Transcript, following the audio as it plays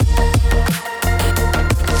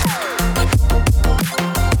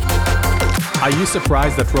Are you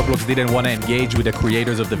surprised that Roblox didn't want to engage with the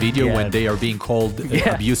creators of the video when they are being called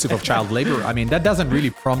abusive of child labor? I mean, that doesn't really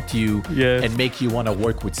prompt you and make you want to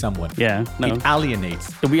work with someone. Yeah, no. It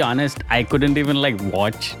alienates. To be honest, I couldn't even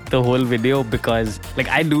watch the whole video because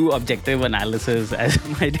I do objective analysis as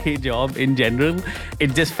my day job in general.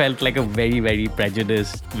 It just felt like a very, very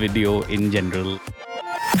prejudiced video in general.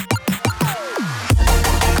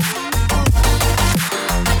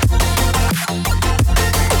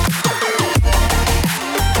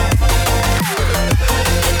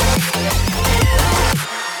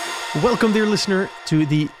 Welcome, dear listener, to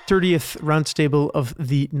the 30th Roundtable of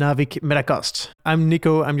the Naavik Metacast. I'm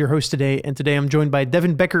Nico, I'm your host today, and today I'm joined by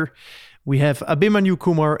Devin Becker. We have Abhimanyu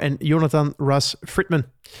Kumar and Jonathan Ras Fritman.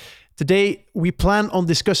 Today, we plan on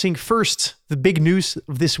discussing first the big news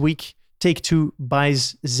of this week, Take-Two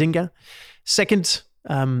buys Zynga. Second,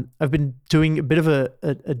 I've been doing a bit of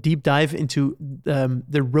a deep dive into the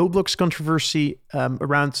Roblox controversy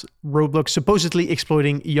around Roblox supposedly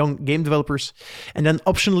exploiting young game developers. And then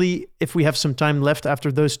optionally, if we have some time left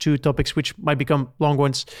after those two topics, which might become long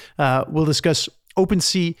ones, we'll discuss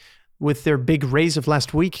OpenSea with their big raise of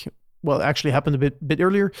last week. Well, it actually happened a bit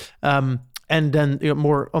earlier. And then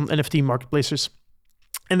more on NFT marketplaces.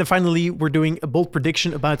 And then finally, we're doing a bold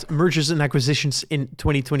prediction about mergers and acquisitions in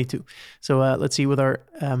 2022. So let's see what our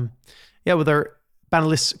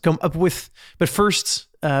panelists come up with. But first,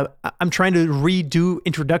 I'm trying to redo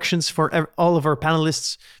introductions for all of our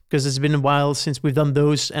panelists because it's been a while since we've done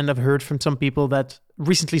those, and I've heard from some people that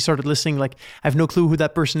recently started listening. I have no clue who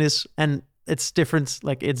that person is, and it's different.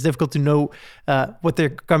 It's difficult to know what they're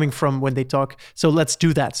coming from when they talk. So let's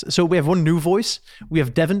do that. So we have one new voice. We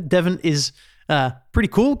have Devin. Devin is pretty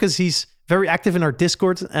cool because he's very active in our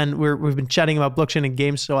Discord, and we've been chatting about blockchain and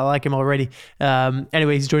games, so I like him already.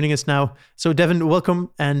 Anyway, he's joining us now. So Devin,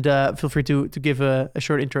 welcome, and feel free to give a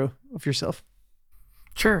short intro of yourself.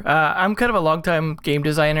 Sure. I'm kind of a longtime game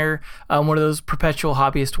designer, one of those perpetual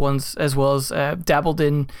hobbyist ones, as well as dabbled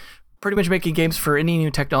in pretty much making games for any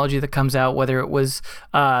new technology that comes out, whether it was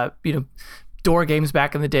door games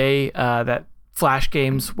back in the day, that Flash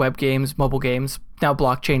games, web games, mobile games, now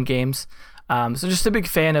blockchain games. So just a big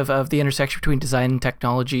fan of the intersection between design and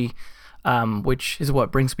technology, which is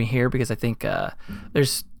what brings me here, because I think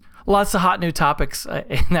there's lots of hot new topics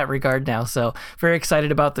in that regard now. So very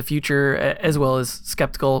excited about the future, as well as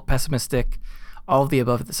skeptical, pessimistic, all of the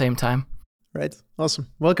above at the same time. Right. Awesome.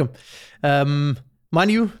 Welcome.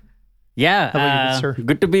 Manu? Yeah, how about you, sir?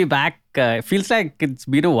 Good to be back. It feels like it's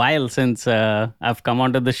been a while since I've come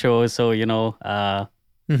onto the show. So, yeah,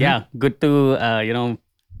 good to,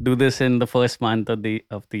 do this in the first month of the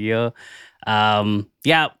year. My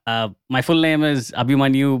full name is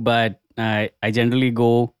Abhimanyu, but I generally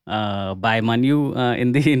go by Manu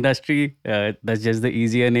in the industry. That's just the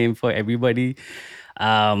easier name for everybody.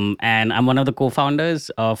 And I'm one of the co-founders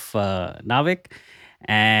of Naavik.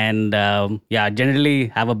 And generally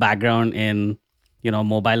have a background in,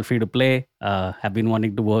 mobile free-to-play. Have been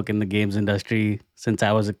wanting to work in the games industry since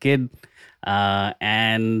I was a kid.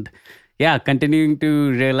 Continuing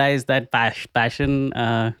to realize that passion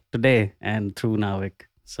today and through Naavik.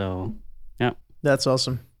 So, yeah. That's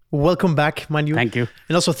awesome. Welcome back, Manu. Thank you.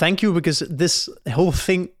 And also thank you, because this whole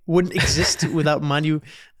thing wouldn't exist without Manu,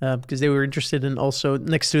 because they were interested in also,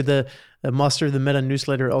 next to the Master of the Meta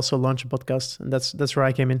newsletter, also launch a podcast. And that's where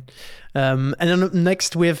I came in. And then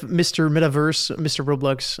next we have Mr. Metaverse, Mr.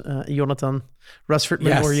 Roblox, Jonathan Ras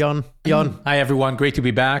Fritman, or Jan. Jan. Hi, everyone. Great to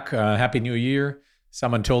be back. Happy New Year.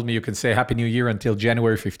 Someone told me you can say Happy New Year until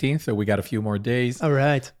January 15th, so we got a few more days. All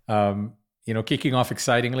right. Kicking off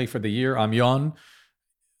excitingly for the year. I'm Jan,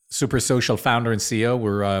 Super Social founder and CEO.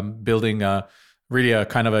 We're building really a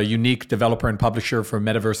kind of a unique developer and publisher for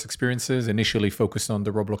metaverse experiences, initially focused on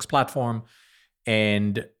the Roblox platform.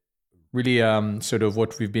 And really sort of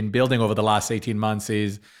what we've been building over the last 18 months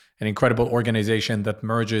is an incredible organization that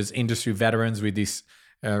merges industry veterans with this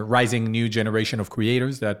rising new generation of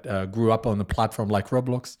creators that grew up on a platform like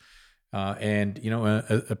Roblox, and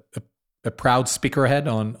a proud speakerhead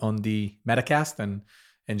on the Metacast, and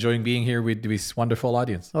enjoying being here with this wonderful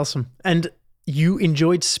audience. Awesome. And you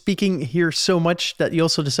enjoyed speaking here so much that you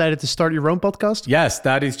also decided to start your own podcast? Yes,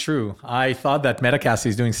 that is true. I thought that Metacast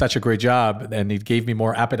is doing such a great job, and it gave me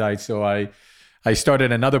more appetite. So I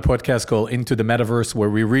started another podcast called Into the Metaverse,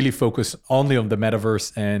 where we really focus only on the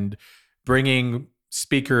metaverse and bringing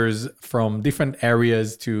speakers from different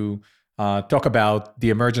areas to talk about the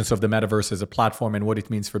emergence of the metaverse as a platform and what it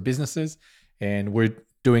means for businesses. And we're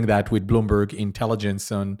doing that with Bloomberg Intelligence.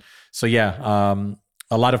 And so,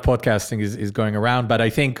 a lot of podcasting is going around, but I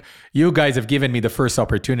think you guys have given me the first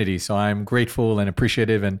opportunity. So I'm grateful and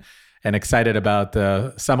appreciative, and and excited about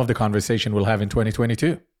some of the conversation we'll have in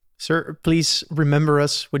 2022. Sir, please remember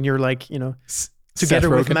us when you're like, together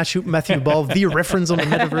with Matthew Ball, the reference on the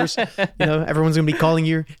metaverse. Everyone's going to be calling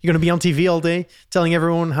you. You're going to be on TV all day telling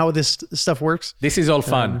everyone how this stuff works. This is all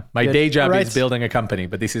fun. My day job is building a company,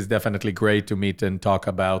 but this is definitely great to meet and talk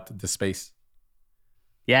about the space.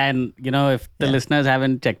 Yeah, and if the listeners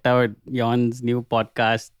haven't checked out Jon's new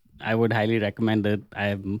podcast, I would highly recommend it.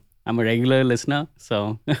 I'm a regular listener,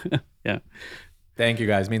 so yeah. Thank you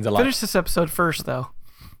guys. Means a lot. Finish this episode first, though.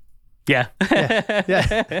 Yeah.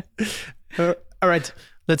 Yeah. All right.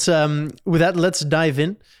 Let's dive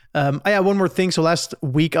in. I have one more thing. So last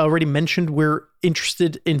week I already mentioned we're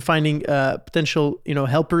interested in finding potential,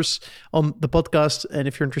 helpers on the podcast. And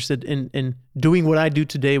if you're interested in doing what I do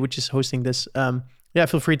today, which is hosting this,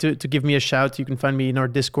 feel free to give me a shout. You can find me in our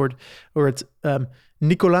Discord or at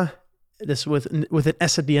Nicolas, this with an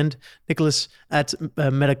S at the end, Nicholas at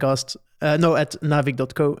Metacast. At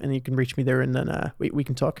navic.co, and you can reach me there, and then we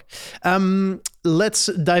can talk. Let's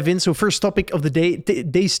dive in. So first topic of the day,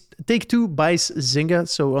 Take-Two buys Zynga.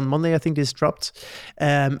 So on Monday, I think this dropped.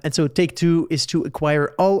 And so Take-Two is to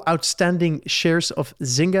acquire all outstanding shares of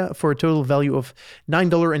Zynga for a total value of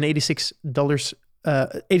 $9.86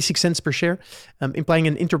 86 per share, implying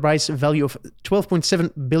an enterprise value of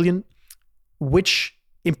 $12.7 billion, which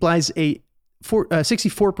implies a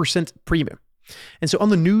 64% premium. And so on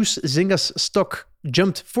the news, Zynga's stock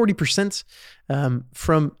jumped 40%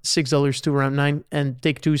 from $6 to around $9, and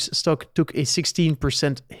Take-Two's stock took a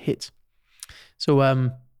 16% hit. So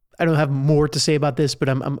I don't have more to say about this, but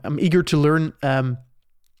I'm eager to learn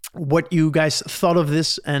what you guys thought of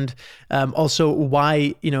this, and also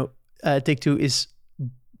why Take-Two is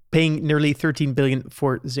paying nearly $13 billion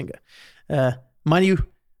for Zynga. Manu,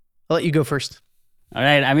 I'll let you go first. All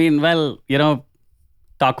right. I mean,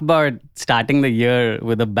 talk about starting the year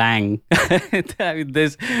with a bang.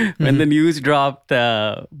 When the news dropped,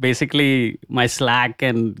 basically my Slack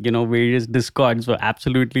and various Discords were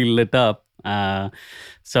absolutely lit up.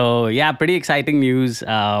 So yeah, pretty exciting news.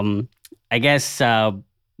 I guess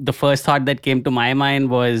the first thought that came to my mind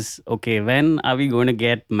was, okay, when are we going to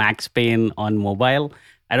get Max Payne on mobile?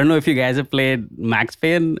 I don't know if you guys have played Max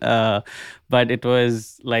Payne, but it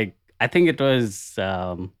was I think it was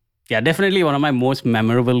definitely one of my most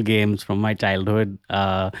memorable games from my childhood.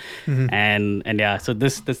 And yeah, so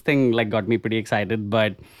this thing got me pretty excited.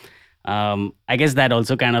 But I guess that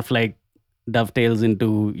also kind of dovetails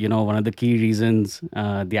into one of the key reasons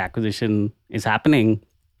the acquisition is happening.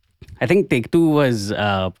 I think Take-Two was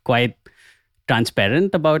quite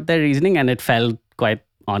transparent about their reasoning, and it felt quite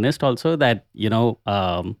honest also that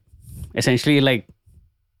essentially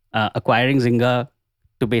acquiring Zynga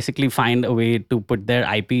to basically find a way to put their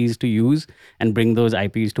IPs to use and bring those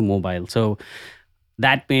IPs to mobile. So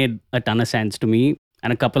that made a ton of sense to me.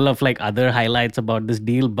 And a couple of other highlights about this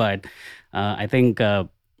deal, but I think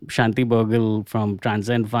Shanti Burgle from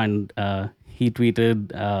Transcend Fund, he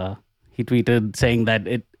tweeted saying that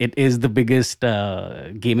it is the biggest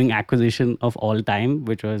gaming acquisition of all time,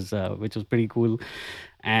 which was pretty cool.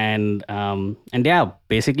 And yeah,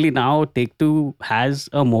 basically now Take-Two has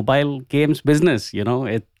a mobile games business.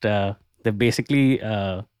 They basically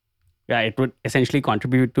it would essentially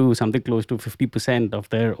contribute to something close to 50% of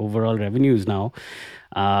their overall revenues now.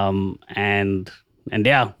 And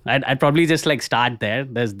yeah, I'd probably just start there.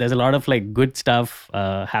 There's a lot of good stuff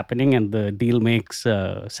happening, and the deal makes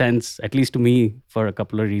sense, at least to me, for a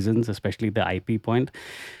couple of reasons, especially the IP point.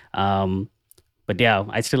 But yeah,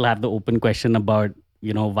 I still have the open question about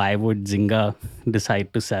why would Zynga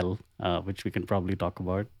decide to sell, which we can probably talk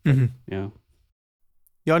about. Mm-hmm. Yeah.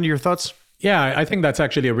 Jon, your thoughts? Yeah, I think that's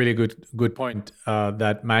actually a really good point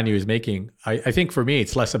that Manu is making. I think for me,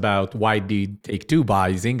 it's less about why did Take-Two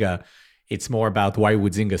buy Zynga. It's more about why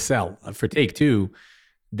would Zynga sell. For Take-Two,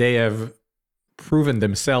 they have proven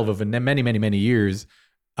themselves over many, many, many years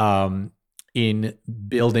in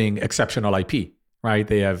building exceptional IP, right?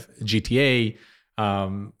 They have GTA,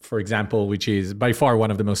 for example, which is by far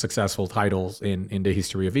one of the most successful titles in the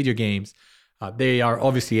history of video games. They are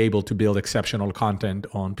obviously able to build exceptional content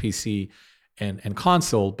on PC and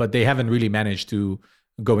console, but they haven't really managed to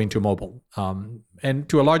go into mobile. And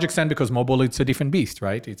to a large extent, because mobile, it's a different beast,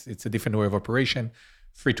 right? It's a different way of operation,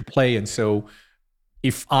 free to play. And so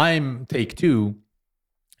if I'm Take-Two,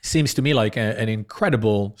 seems to me like an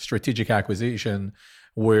incredible strategic acquisition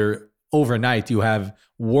where overnight you have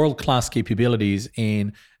world-class capabilities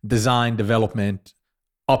in design, development,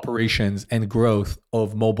 operations, and growth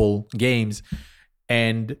of mobile games,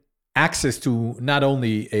 and access to not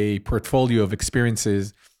only a portfolio of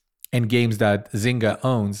experiences and games that Zynga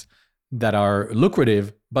owns that are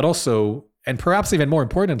lucrative, but also, and perhaps even more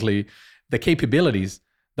importantly, the capabilities,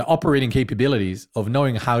 the operating capabilities of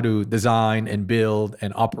knowing how to design and build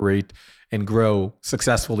and operate and grow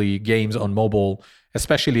successfully games on mobile,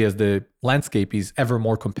 especially as the landscape is ever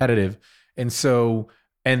more competitive. And so,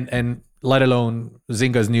 and let alone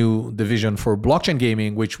Zynga's new division for blockchain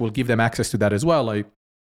gaming, which will give them access to that as well.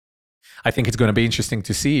 I think it's going to be interesting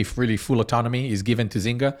to see if really full autonomy is given to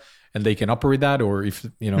Zynga and they can operate that, or if,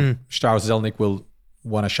 Strauss Zelnick will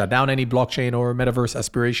want to shut down any blockchain or metaverse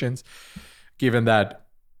aspirations, given that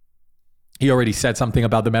he already said something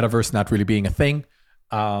about the metaverse not really being a thing.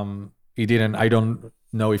 He didn't, I don't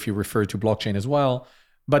know if he referred to blockchain as well,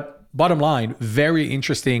 but bottom line, very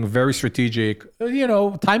interesting, very strategic.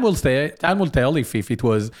 Time will tell if it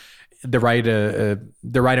was the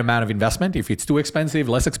right amount of investment, if it's too expensive,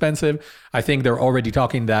 less expensive. I think they're already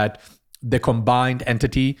talking that the combined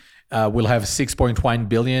entity will have 6.1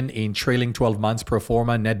 billion in trailing 12 months pro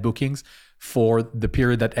forma net bookings for the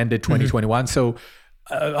period that ended 2021. So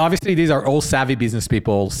obviously these are all savvy business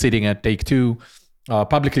people sitting at Take-Two,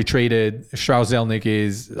 publicly traded. Strauss Zelnick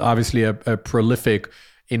is obviously a prolific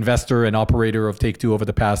investor and operator of Take-Two over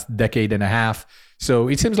the past decade and a half. So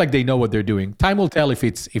it seems like they know what they're doing. Time will tell if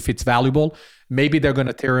it's valuable. Maybe they're going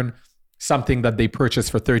to turn something that they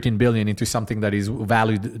purchased for 13 billion into something that is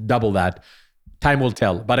valued double that. Time will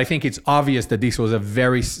tell. But I think it's obvious that this was a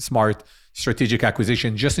very smart strategic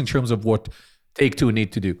acquisition just in terms of what Take-Two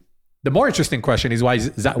need to do. The more interesting question is why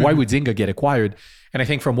would Zynga get acquired? And I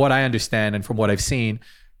think from what I understand and from what I've seen,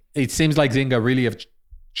 it seems like Zynga really have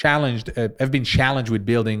been challenged with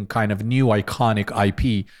building kind of new iconic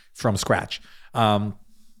IP from scratch. And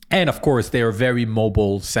of course, they are very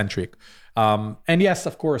mobile centric. And yes,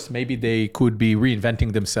 of course, maybe they could be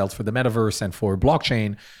reinventing themselves for the metaverse and for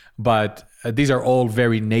blockchain, but these are all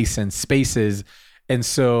very nascent spaces. And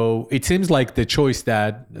so it seems like the choice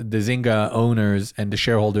that the Zynga owners and the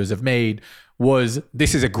shareholders have made was,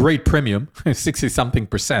 this is a great premium, 60 something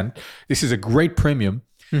percent. This is a great premium.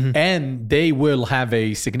 And they will have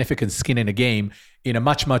a significant skin in the game in a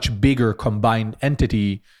much, much bigger combined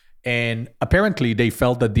entity. And apparently they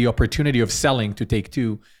felt that the opportunity of selling to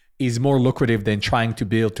Take-Two is more lucrative than trying to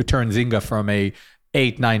turn Zynga from a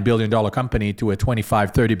 $8-9 billion company to a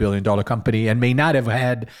 $25-30 billion company, and may not have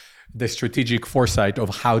had the strategic foresight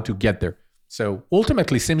of how to get there. So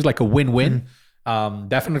ultimately seems like a win-win.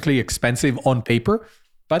 Definitely expensive on paper,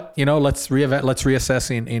 but let's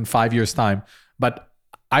reassess in 5 years' time. But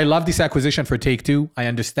I love this acquisition for Take-Two. I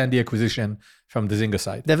understand the acquisition from the Zynga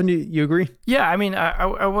side. Devin, you agree? Yeah, I mean,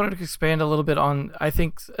 I wanted to expand a little bit on, I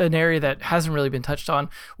think, an area that hasn't really been touched on,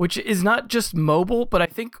 which is not just mobile, but I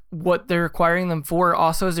think what they're acquiring them for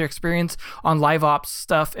also is their experience on live ops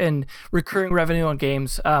stuff and recurring revenue on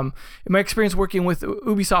games. In my experience working with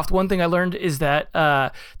Ubisoft, one thing I learned is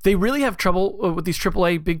that they really have trouble with these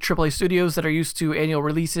big AAA studios that are used to annual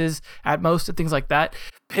releases at most and things like that,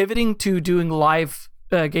 pivoting to doing live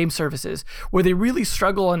game services, where they really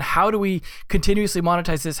struggle on how do we continuously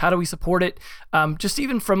monetize this, how do we support it, just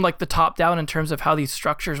even from like the top down in terms of how these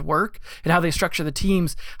structures work and how they structure the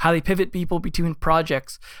teams, how they pivot people between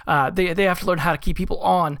projects. They have to learn how to keep people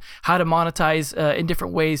on, how to monetize in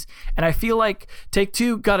different ways. And I feel like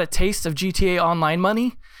Take-Two got a taste of GTA Online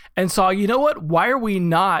money and saw, you know what, why are we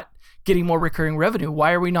not getting more recurring revenue?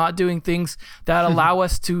 Why are we not doing things that allow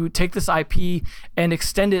us to take this IP and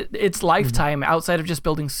extend its lifetime outside of just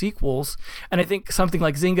building sequels? And I think something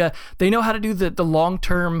like Zynga, they know how to do the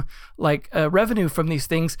long-term revenue from these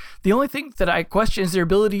things. The only thing that I question is their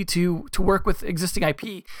ability to work with existing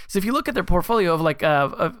IP. So if you look at their portfolio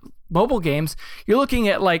of mobile games, you're looking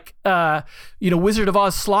at Wizard of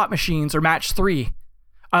Oz slot machines or Match 3.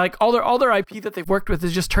 All their IP that they've worked with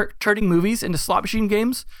is just turning movies into slot machine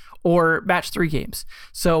games or Match 3 games.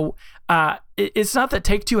 So it's not that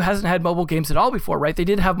Take-Two hasn't had mobile games at all before, right? They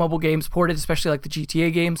did have mobile games ported, especially like the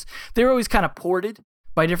GTA games. They were always kind of ported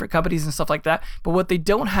by different companies and stuff like that. But what they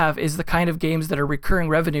don't have is the kind of games that are recurring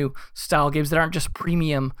revenue style games that aren't just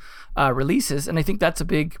premium releases. And I think that's a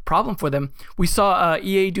big problem for them. We saw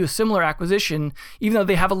EA do a similar acquisition, even though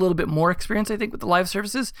they have a little bit more experience, I think, with the live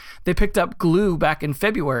services. They picked up Glue back in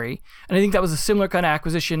February. And I think that was a similar kind of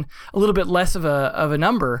acquisition, a little bit less of a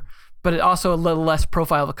number, but also a little less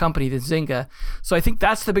profile of a company than Zynga. So I think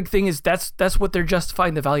that's the big thing, is that's what they're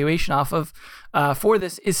justifying the valuation off of for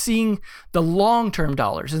this, is seeing the long-term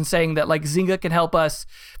dollars and saying that like Zynga can help us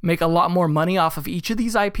make a lot more money off of each of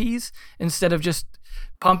these IPs instead of just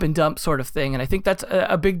pump and dump sort of thing. And I think that's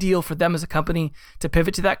a big deal for them as a company to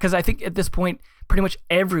pivot to that, because I think at this point, pretty much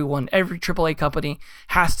everyone, every AAA company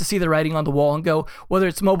has to see the writing on the wall and go, whether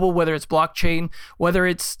it's mobile, whether it's blockchain, whether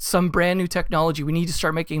it's some brand new technology, we need to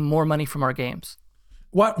start making more money from our games.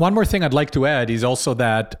 One more thing I'd like to add is also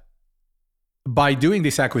that by doing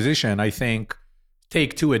this acquisition, I think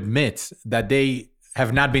Take-Two admits that they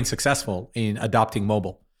have not been successful in adopting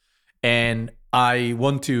mobile. And I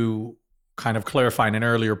want to kind of clarify an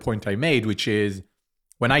earlier point I made, which is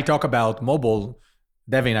when I talk about mobile,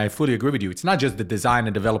 Devin, I fully agree with you. It's not just the design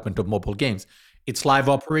and development of mobile games. It's live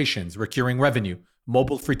operations, recurring revenue,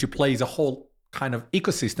 mobile free-to-play is a whole kind of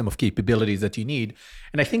ecosystem of capabilities that you need.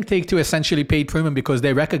 And I think Take-Two essentially paid premium because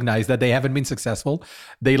they recognize that they haven't been successful.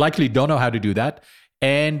 They likely don't know how to do that.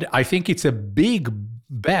 And I think it's a big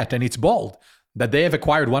bet, and it's bold, that they have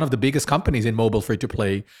acquired one of the biggest companies in mobile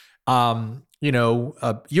free-to-play.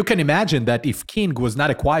 You can imagine that if King was not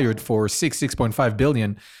acquired for 6.5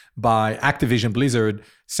 billion by Activision Blizzard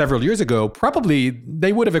several years ago, probably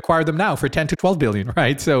they would have acquired them now for 10 to 12 billion,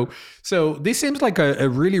 right? So this seems like a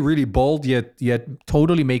really, really bold yet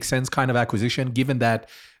totally makes sense kind of acquisition, given that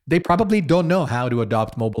they probably don't know how to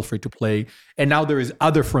adopt mobile free-to-play. And now there is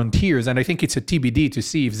other frontiers. And I think it's a TBD to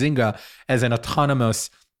see if Zynga, as an autonomous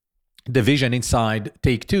division inside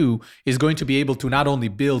Take-Two, is going to be able to not only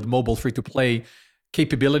build mobile free-to-play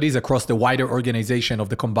capabilities across the wider organization of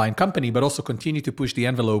the combined company, but also continue to push the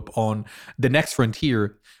envelope on the next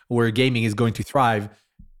frontier where gaming is going to thrive,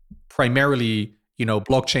 primarily,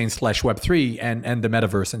 blockchain / Web3 and the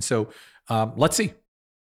metaverse. And so let's see.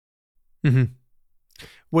 Mm-hmm.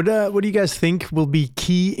 What do you guys think will be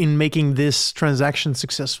key in making this transaction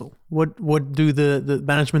successful? What do the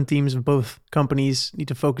management teams of both companies need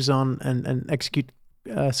to focus on and execute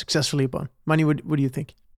successfully upon? Mani, what do you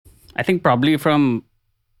think? I think probably from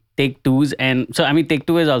Take-Two's end. So,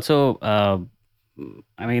 Take-Two is also,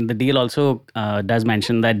 the deal also does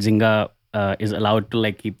mention that Zynga is allowed to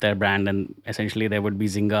keep their brand, and essentially there would be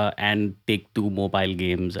Zynga and Take-Two mobile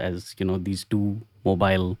games as, these two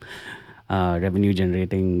mobile revenue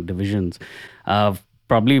generating divisions.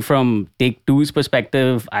 Probably from Take-Two's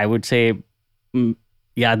perspective, I would say,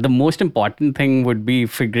 the most important thing would be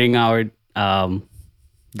figuring out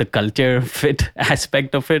the culture fit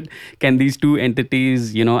aspect of it. Can these two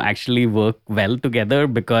entities, actually work well together?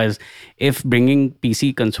 Because if bringing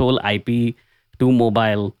PC console IP to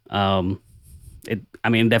mobile, it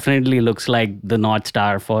definitely looks like the North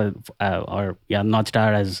Star North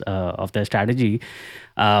Star as of their strategy.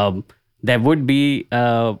 There would be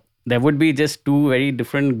just two very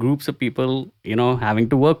different groups of people, having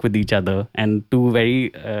to work with each other, and two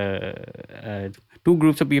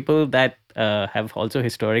groups of people that have also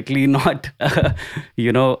historically not,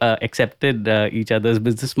 accepted each other's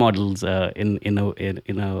business models in a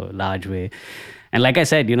large way. And like I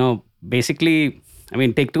said, basically,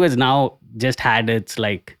 Take-Two has now just had its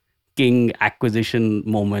King acquisition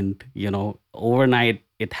moment. Overnight,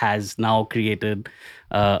 it has now created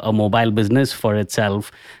a mobile business for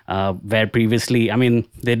itself, where previously,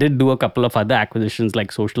 they did do a couple of other acquisitions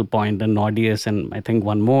like Social Point and Nordeus, and I think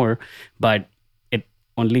one more, but it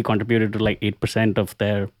only contributed to 8% of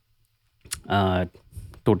their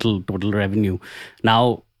total revenue.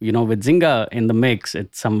 Now, with Zynga in the mix,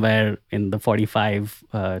 it's somewhere in the 45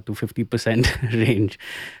 to 50% range.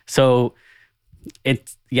 So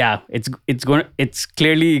it's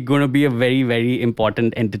clearly going to be a very, very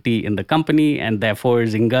important entity in the company, and therefore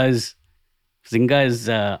Zynga's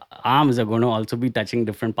arms are going to also be touching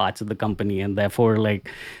different parts of the company, and therefore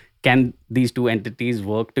can these two entities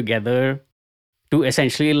work together to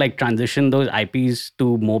essentially transition those IPs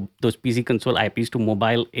to those PC console IPs to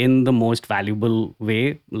mobile in the most valuable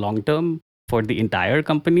way long term for the entire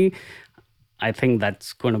company? I think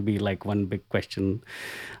that's going to be one big question.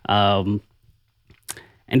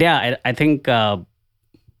 And I think, I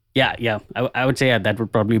would say that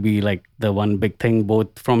would probably be the one big thing,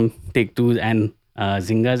 both from Take-Two's and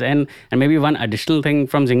Zynga's end. And maybe one additional thing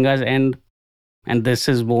from Zynga's end, and this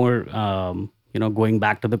is more, going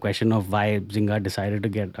back to the question of why Zynga decided to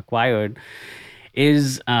get acquired,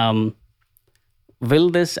 is will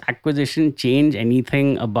this acquisition change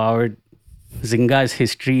anything about Zynga's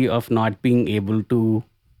history of not being able to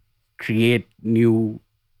create new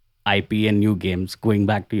IP and new games, going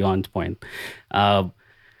back to Jan's point? I'm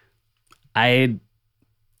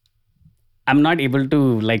not able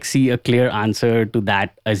to see a clear answer to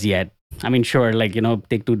that as yet. Sure,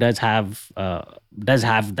 Take-Two does have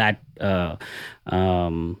that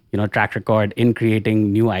track record in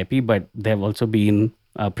creating new IP, but they've also been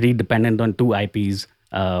pretty dependent on two IPs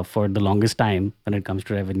for the longest time when it comes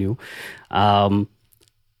to revenue.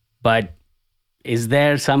 But is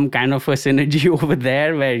there some kind of a synergy over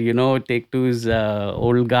there where, Take-Two's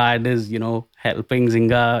old guard is, helping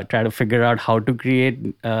Zynga try to figure out how to create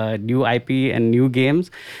new IP and new games?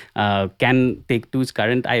 Can Take-Two's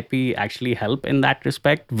current IP actually help in that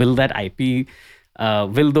respect? Will that IP,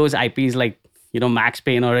 will those IPs like, Max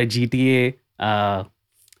Payne or a GTA,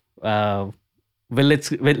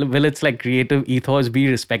 will its like creative ethos be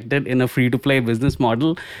respected in a free-to-play business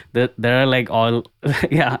model? There are like all,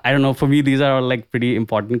 yeah, I don't know. For me, these are all like pretty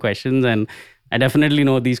important questions, and I definitely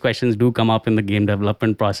know these questions do come up in the game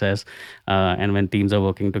development process, and when teams are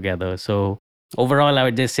working together. So overall, I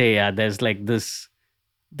would just say, yeah, there's like this,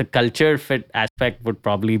 the culture fit aspect would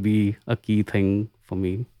probably be a key thing for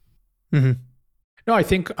me. Mm-hmm. No, I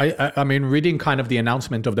think, I mean, reading kind of the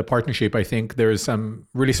announcement of the partnership, I think there's some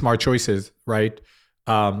really smart choices, right?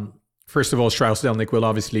 First of all, Strauss-Zelnick will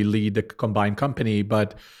obviously lead the combined company,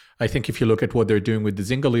 but I think if you look at what they're doing with the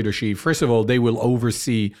Zynga leadership, first of all, they will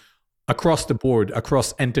oversee across the board,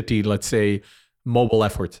 across entity, let's say, mobile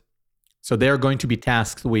efforts. So they're going to be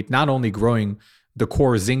tasked with not only growing the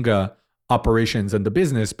core Zynga operations and the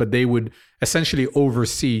business, but they would essentially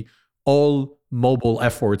oversee all mobile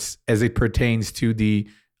efforts as it pertains to the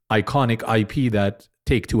iconic IP that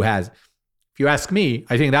Take-Two has. If you ask me,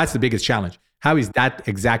 I think that's the biggest challenge. How is that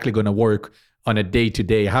exactly going to work on a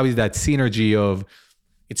day-to-day? How is that synergy of,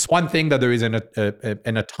 it's one thing that there is an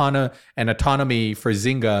autonomy for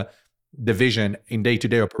Zynga division in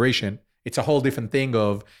day-to-day operation. It's a whole different thing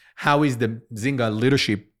of how is the Zynga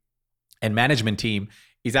leadership and management team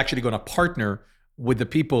is actually going to partner with the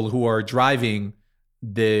people who are driving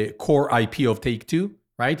the core IP of Take-Two,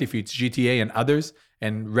 right? If it's GTA and others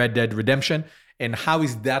and Red Dead Redemption, and how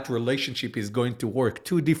is that relationship is going to work?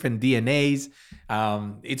 Two different DNAs.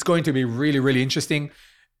 It's going to be really, really interesting.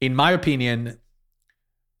 In my opinion,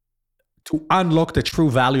 to unlock the true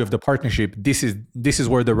value of the partnership, this is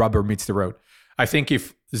where the rubber meets the road. I think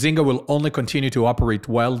if Zynga will only continue to operate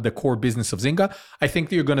well the core business of Zynga, I think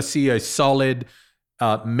that you're going to see a solid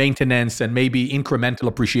maintenance and maybe incremental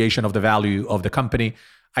appreciation of the value of the company.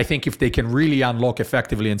 I think if they can really unlock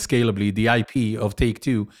effectively and scalably the IP of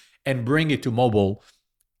Take-Two and bring it to mobile,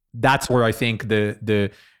 that's where I think the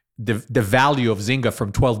value of Zynga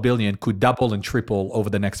from 12 billion could double and triple over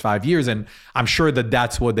the next 5 years. And I'm sure that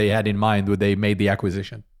that's what they had in mind when they made the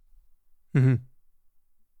acquisition. Mm-hmm.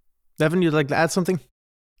 Devin, you'd like to add something?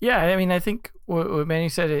 Yeah, I mean, I think what Manny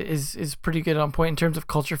said is pretty good on point in terms of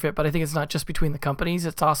culture fit, but I think it's not just between the companies,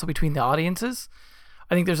 it's also between the audiences.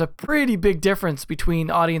 I think there's a pretty big difference between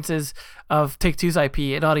audiences of Take-Two's IP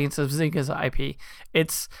and audiences of Zynga's IP.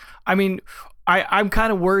 I'm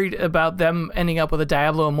kind of worried about them ending up with a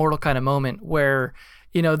Diablo Immortal kind of moment where,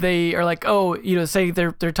 they are like, say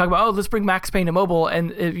they're talking about, let's bring Max Payne to mobile,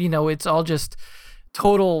 and it's all just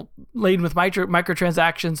total laden with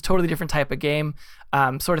microtransactions, totally different type of game,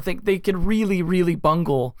 sort of thing. They could really, really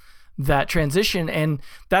bungle that transition, and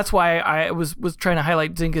that's why I was trying to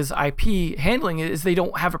highlight Zynga's IP handling it, is they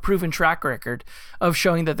don't have a proven track record of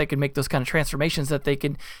showing that they can make those kind of transformations, that they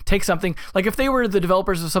can take something like, if they were the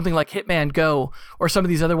developers of something like Hitman Go or some of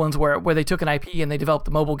these other ones where they took an IP and they developed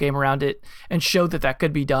the mobile game around it and showed that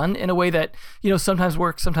could be done in a way that sometimes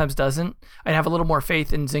works, sometimes doesn't, I'd have a little more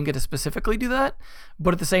faith in Zynga to specifically do that.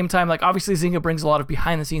 But at the same time, like, obviously Zynga brings a lot of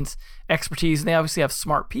behind the scenes expertise and they obviously have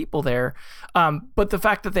smart people there, but the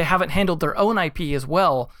fact that they haven't handled their own IP as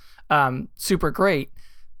well, super great,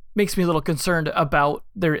 makes me a little concerned about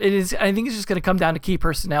I think it's just going to come down to key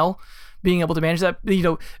personnel being able to manage that,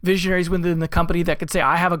 visionaries within the company that could say,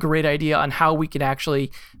 I have a great idea on how we can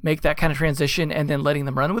actually make that kind of transition, and then letting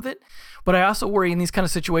them run with it. But I also worry in these kind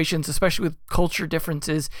of situations, especially with culture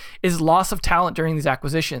differences, is loss of talent during these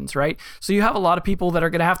acquisitions, right? So you have a lot of people that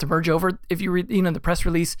are going to have to merge over. If you read, the press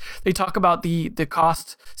release, they talk about the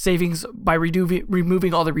cost savings by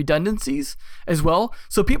removing all the redundancies as well.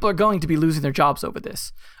 So people are going to be losing their jobs over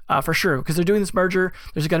this, for sure, because they're doing this merger.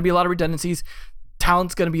 There's going to be a lot of redundancies.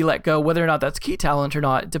 Talent's going to be let go, whether or not that's key talent or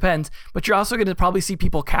not, it depends. But you're also going to probably see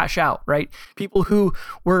people cash out, right? People who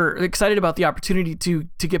were excited about the opportunity to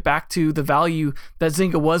get back to the value that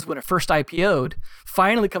Zynga was when it first IPO'd,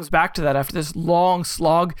 finally comes back to that after this long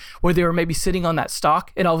slog where they were maybe sitting on that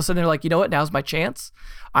stock, and all of a sudden they're like, you know what, now's my chance.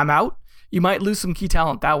 I'm out. You might lose some key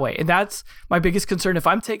talent that way. And that's my biggest concern. If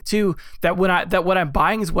I'm Take-Two, that what I'm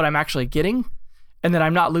buying is what I'm actually getting, and then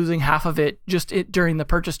I'm not losing half of it during the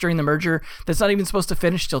purchase, during the merger, that's not even supposed to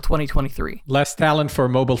finish till 2023. Less talent for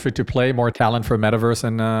mobile free-to-play, more talent for metaverse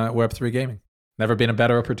and Web3 gaming. Never been a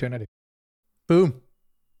better opportunity. Boom.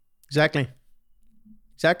 Exactly.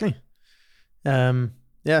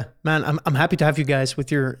 Yeah, man, I'm happy to have you guys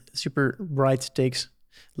with your super bright takes.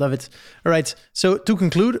 Love it. All right. So to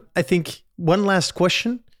conclude, I think one last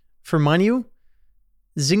question for Manu.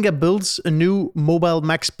 Zynga builds a new mobile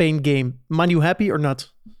Max Payne game. Manu happy or not?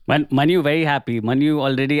 Manu very happy. Manu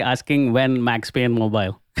already asking when Max Payne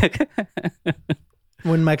mobile.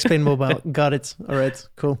 When Max Payne mobile. Got it. All right.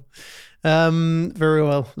 Cool. Very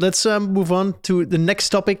well. Let's move on to the next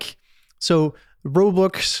topic. So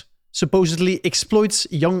Roblox supposedly exploits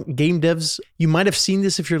young game devs. You might have seen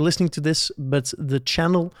this if you're listening to this, but the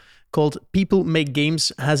channel called People Make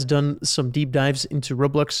Games has done some deep dives into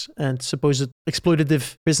Roblox and supposed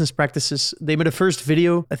exploitative business practices. They made a first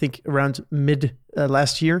video, I think around mid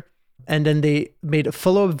last year, and then they made a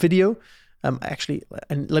follow-up video. Actually,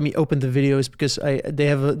 and let me open the videos because they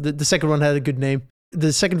have the second one had a good name.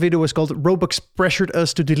 The second video was called Roblox Pressured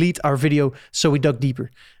Us to Delete Our Video, So We Dug Deeper,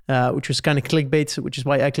 which was kind of clickbait, which is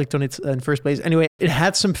why I clicked on it in the first place. Anyway, it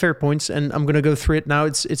had some fair points, and I'm going to go through it now.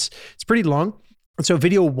 It's pretty long. And so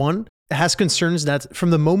video 1 has concerns that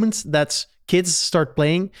from the moment that kids start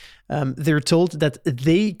playing, they're told that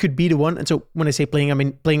they could be the one. And so when I say playing, I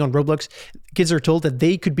mean playing on Roblox. Kids are told that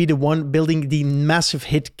they could be the one building the massive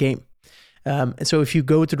hit game. And so if you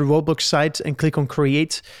go to the Roblox site and click on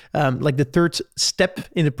create, like the third step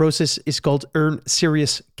in the process is called earn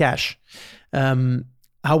serious cash.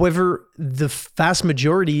 However, the vast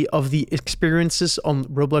majority of the experiences on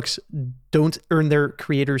Roblox don't earn their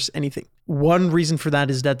creators anything. One reason for that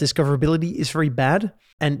is that discoverability is very bad.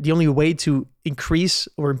 And the only way to increase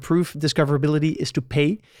or improve discoverability is to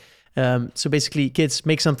pay. So basically, kids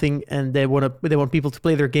make something and they want people to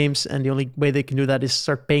play their games, and the only way they can do that is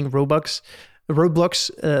start paying Roblox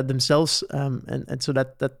themselves, and so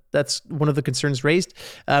that's one of the concerns raised.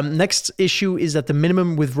 Next issue is that the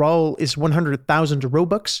minimum withdrawal is 100,000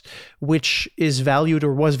 Robux, which is valued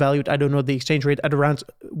or was valued, I don't know the exchange rate, at around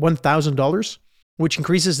 $1,000. Which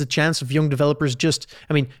increases the chance of young developers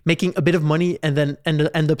making a bit of money and then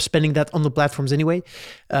end up spending that on the platforms anyway.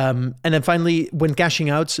 And then finally, when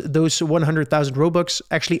cashing out, those 100,000 Robux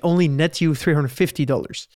actually only net you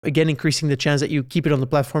 $350. Again, increasing the chance that you keep it on the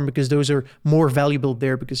platform because those are more valuable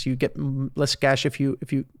there because you get less cash if you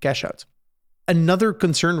cash out. Another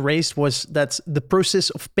concern raised was that the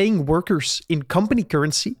process of paying workers in company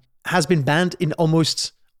currency has been banned in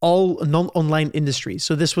almost all non-online industries.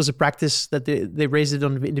 So this was a practice that they raised it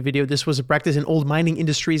in the video. This was a practice in old mining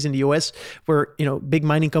industries in the US where, big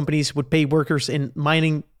mining companies would pay workers in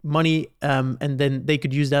mining money, and then they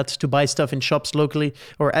could use that to buy stuff in shops locally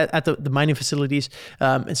or at the mining facilities.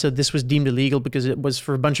 And so this was deemed illegal because it was,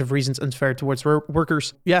 for a bunch of reasons, unfair towards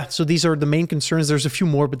workers. Yeah, so these are the main concerns. There's a few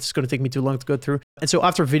more, but it's going to take me too long to go through. And so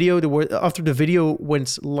after the video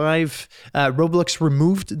went live, Roblox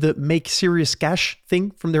removed the make serious cash thing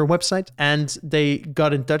from their website, and they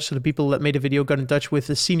got in touch. So the people that made the video got in touch with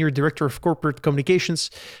the senior director of corporate communications,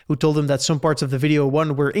 who told them that some parts of the video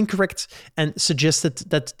 1 were incorrect and suggested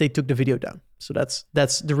that they took the video down. So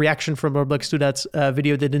that's the reaction from Roblox to that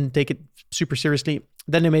video. They didn't take it super seriously.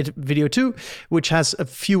 Then they made video 2, which has a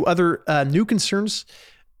few other new concerns.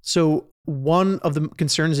 So one of the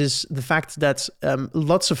concerns is the fact that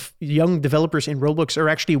lots of young developers in Roblox are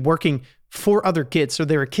actually working for other kids. So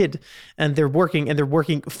they're a kid and they're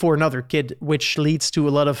working for another kid, which leads to a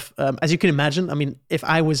lot of, as you can imagine, if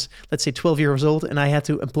I was, let's say 12 years old and I had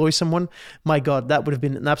to employ someone, my God, that would have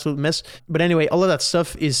been an absolute mess. But anyway, all of that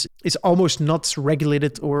stuff is almost not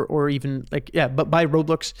regulated or even but by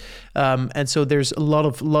Roblox. And so there's a lot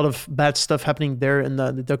of bad stuff happening there. And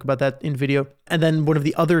they talk about that in video. And then one of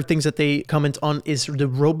the other things that they comment on is the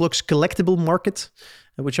Roblox collectible market,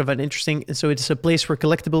 which I find interesting. And so it's a place where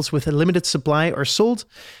collectibles with a limited supply are sold.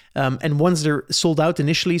 And once they're sold out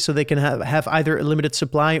initially, so they can have either a limited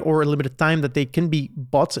supply or a limited time that they can be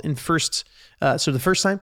bought in the first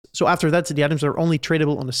time. So after that, the items are only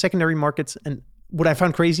tradable on the secondary market. And what I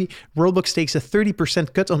found crazy, Roblox takes a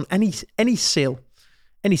 30% cut on any sale.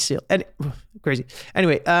 Crazy.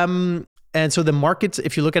 Anyway, and so the market,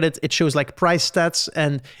 if you look at it, it shows like price stats,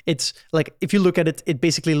 and it's like, if you look at it, it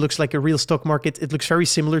basically looks like a real stock market. It looks very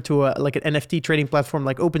similar to an NFT trading platform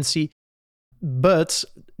like OpenSea. But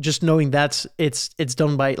just knowing that it's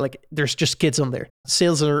done by there's just kids on there.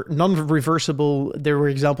 Sales are non-reversible. There were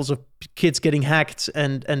examples of kids getting hacked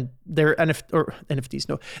and their NFTs.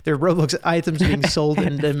 No, their Roblox items being sold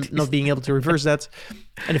and them not being able to reverse that.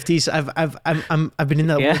 NFTs. I've been in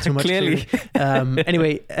that world too much. Clearly.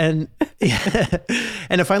 Anyway, and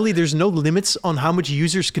and finally, there's no limits on how much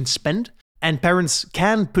users can spend. And parents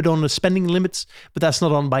can put on a spending limits, but that's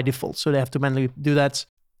not on by default. So they have to manually do that.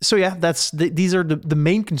 So yeah, these are the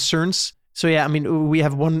main concerns. So yeah, we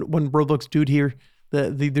have one Roblox dude here, the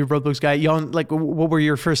Roblox guy. Jan, what were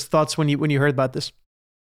your first thoughts when you heard about this?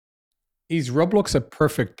 is Roblox a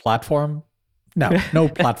perfect platform? No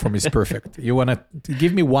platform is perfect. You want to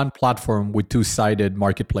give me one platform with two-sided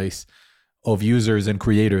marketplace of users and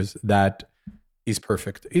creators that is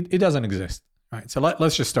perfect. It doesn't exist. Right. So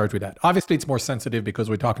let's just start with that. Obviously, it's more sensitive because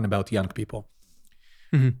we're talking about young people.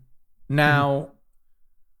 Now,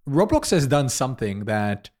 Roblox has done something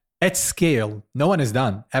that at scale, no one has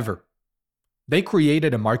done ever. They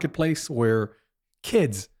created a marketplace where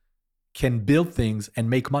kids can build things and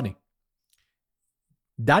make money.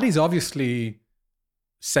 That is obviously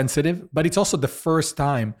sensitive, but it's also the first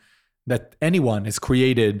time that anyone has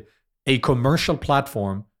created a commercial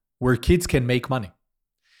platform where kids can make money.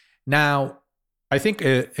 Now, I think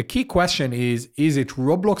a key question is it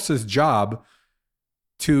Roblox's job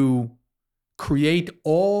to create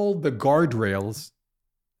all the guardrails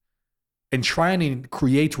and try and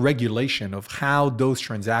create regulation of how those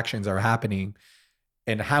transactions are happening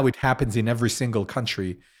and how it happens in every single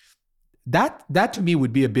country? That to me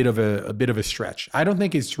would be a bit of a stretch. I don't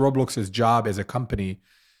think it's Roblox's job as a company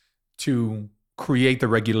to create the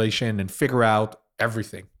regulation and figure out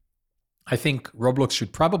everything. I think Roblox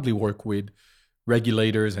should probably work with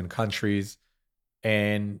regulators and countries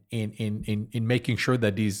and in making sure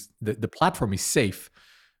that the platform is safe.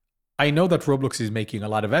 I know that Roblox is making a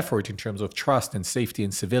lot of effort in terms of trust and safety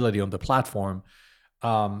and civility on the platform,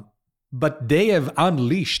 but they have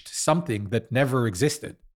unleashed something that never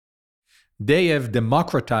existed. They have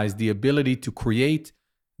democratized the ability to create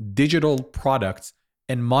digital products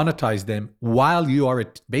and monetize them while you are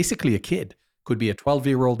basically a kid. Could be a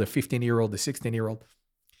 12-year-old, a 15-year-old, a 16-year-old.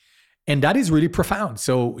 And that is really profound.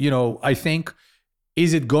 So, I think,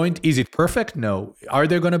 is it perfect? No. Are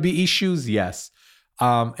there going to be issues? Yes.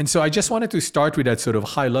 And so I just wanted to start with that sort of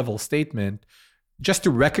high-level statement just to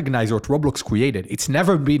recognize what Roblox created. It's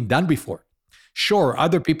never been done before. Sure,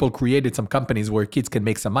 other people created some companies where kids can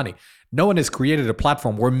make some money. No one has created a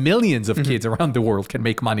platform where millions of kids around the world can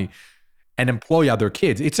make money and employ other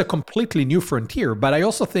kids. It's a completely new frontier. But I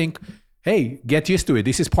also think, hey, get used to it.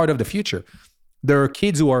 This is part of the future. There are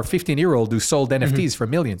kids who are 15-year-old who sold NFTs for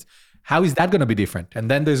millions. How is that going to be different? And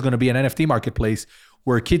then there's going to be an NFT marketplace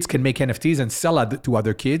where kids can make NFTs and sell to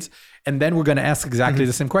other kids. And then we're going to ask exactly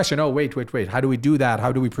the same question. Oh, wait. How do we do that?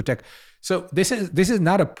 How do we protect? So this is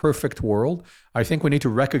not a perfect world. I think we need to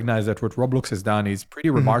recognize that what Roblox has done is pretty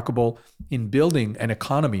remarkable in building an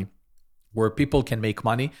economy where people can make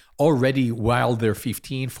money already while they're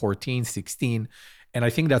 15, 14, 16. And I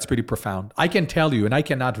think that's pretty profound. I can tell you, and I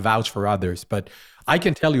cannot vouch for others, but I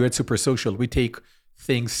can tell you at Super Social, we take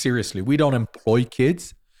things seriously. We don't employ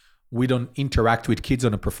kids. We don't interact with kids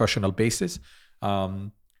on a professional basis.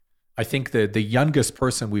 I think the youngest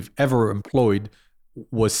person we've ever employed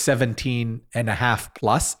was 17 and a half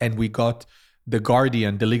plus, and we got the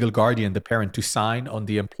legal guardian, the parent, to sign on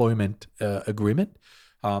the employment agreement.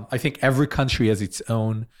 I think every country has its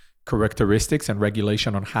own characteristics and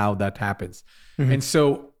regulation on how that happens. And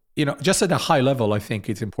so, just at a high level, I think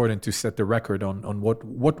it's important to set the record on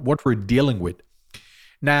what we're dealing with.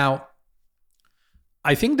 Now,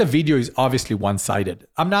 I think the video is obviously one-sided.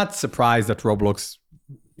 I'm not surprised that Roblox,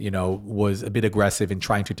 was a bit aggressive in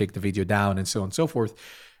trying to take the video down and so on and so forth.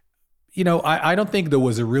 I don't think there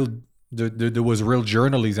was real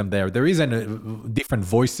journalism there. There isn't different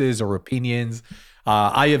voices or opinions.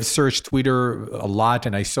 I have searched Twitter a lot,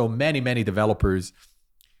 and I saw many, many developers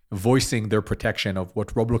voicing their protection of what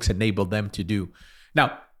Roblox enabled them to do.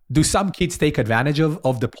 Now, do some kids take advantage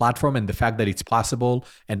of the platform and the fact that it's possible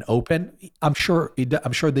and open? I'm sure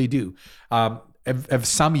they do. Have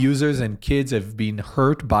some users and kids have been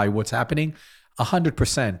hurt by what's happening?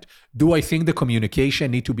 100%. Do I think the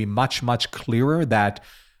communication need to be much, much clearer that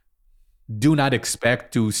do not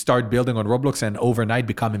expect to start building on Roblox and overnight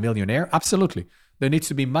become a millionaire? Absolutely. There needs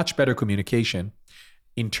to be much better communication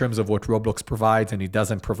in terms of what Roblox provides and it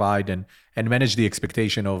doesn't provide, and manage the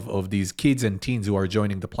expectation of these kids and teens who are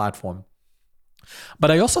joining the platform.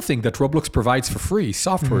 But I also think that Roblox provides for free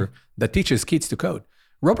software that teaches kids to code.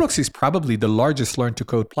 Roblox is probably the largest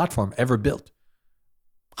learn-to-code platform ever built.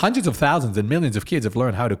 Hundreds of thousands and millions of kids have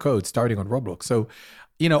learned how to code starting on Roblox. So,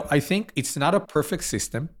 I think it's not a perfect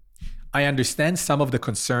system. I understand some of the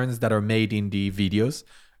concerns that are made in the videos,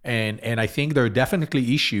 and I think there are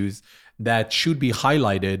definitely issues that should be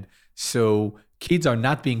highlighted so kids are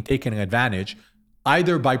not being taken advantage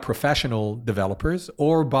either by professional developers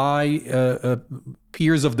or by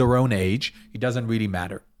peers of their own age. It doesn't really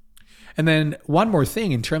matter. And then one more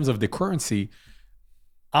thing in terms of the currency,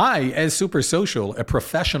 I, as Super Social, a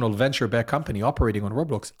professional venture-backed company operating on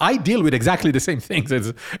Roblox, I deal with exactly the same things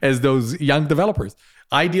as those young developers.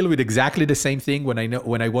 I deal with exactly the same thing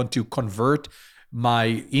when I want to convert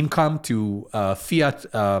my income to fiat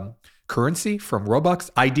currency from Roblox.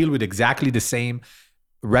 I deal with exactly the same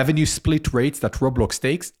revenue split rates that Roblox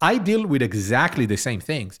takes. I deal with exactly the same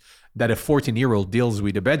things that a 14-year-old deals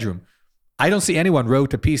with a bedroom. I don't see anyone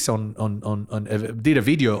wrote a piece did a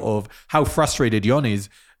video of how frustrated Jon is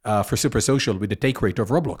for Super Social with the take rate of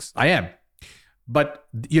Roblox. I am. But,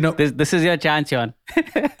 this is your chance, Jon.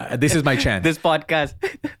 This is my chance. This podcast.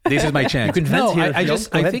 This is my chance. You can vent here,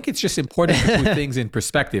 I think it's just important to put things in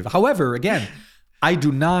perspective. However, again, I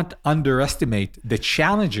do not underestimate the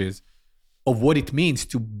challenges of what it means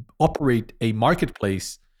to operate a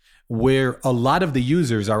marketplace where a lot of the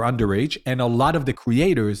users are underage and a lot of the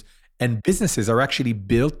creators and businesses are actually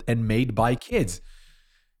built and made by kids.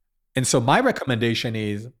 And so my recommendation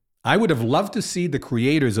is, I would have loved to see the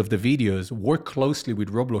creators of the videos work closely with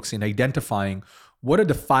Roblox in identifying what are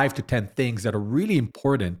the 5 to 10 things that are really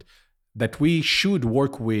important that we should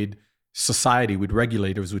work with society, with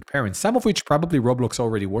regulators, with parents, some of which probably Roblox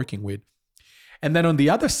already working with. And then on the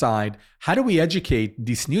other side, how do we educate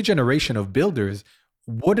this new generation of builders?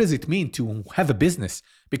 What does it mean to have a business?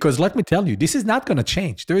 Because let me tell you, this is not going to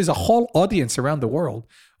change. There is a whole audience around the world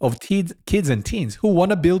of kids and teens who want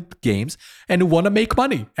to build games and who want to make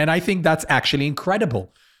money. And I think that's actually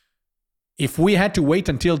incredible. If we had to wait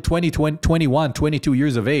until 21, 22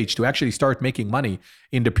 years of age to actually start making money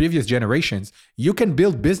in the previous generations, you can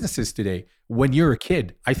build businesses today when you're a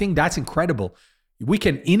kid. I think that's incredible. We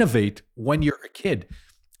can innovate when you're a kid.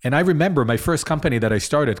 And I remember my first company that I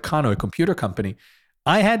started, Kano, a computer company,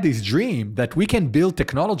 I had this dream that we can build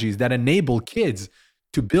technologies that enable kids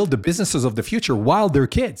to build the businesses of the future while they're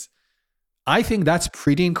kids. I think that's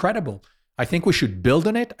pretty incredible. I think we should build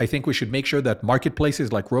on it. I think we should make sure that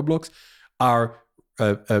marketplaces like Roblox are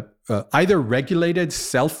either regulated,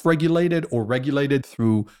 self-regulated, or regulated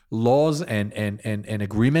through laws and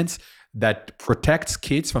agreements that protects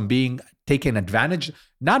kids from being taken advantage,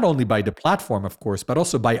 not only by the platform, of course, but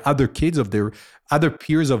also by other kids of their other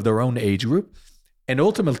peers of their own age group, and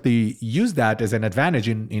ultimately use that as an advantage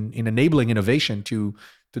in enabling innovation to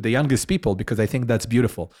the youngest people, because I think that's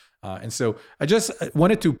beautiful. And so I just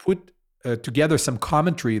wanted to put together some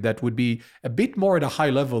commentary that would be a bit more at a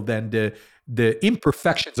high level than the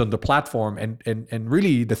imperfections on the platform and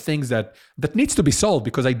really the things that needs to be solved,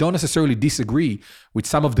 because I don't necessarily disagree with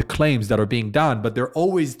some of the claims that are being done, but there are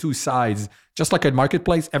always two sides. Just like a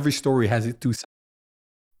marketplace, every story has its two sides.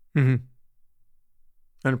 Mm-hmm.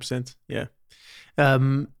 100%. Yeah.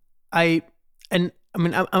 I'm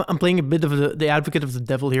playing a bit of the advocate of the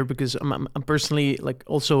devil here, because I'm personally like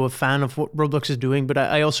also a fan of what Roblox is doing, but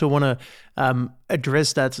I also want to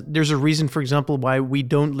address that there's a reason, for example, why we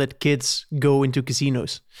don't let kids go into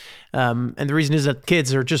casinos, and the reason is that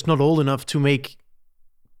kids are just not old enough to make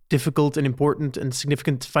difficult and important and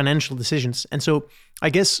significant financial decisions. And so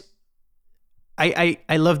I guess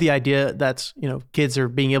I love the idea that, kids are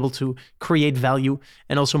being able to create value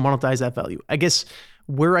and also monetize that value. I guess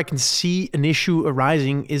where I can see an issue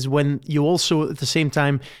arising is when you also at the same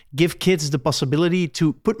time give kids the possibility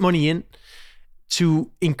to put money in to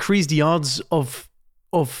increase the odds of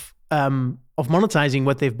monetizing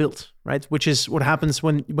what they've built, right? Which is what happens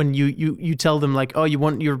when you tell them like, oh, you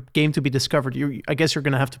want your game to be discovered, I guess you're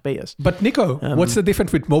going to have to pay us. But Nico, what's the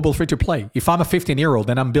difference with mobile free to play? If I'm a 15-year-old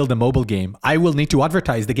and I'm building a mobile game, I will need to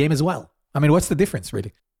advertise the game as well. I mean, what's the difference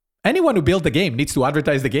really? Anyone who built the game needs to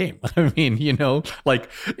advertise the game. I mean,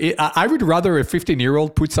 I would rather a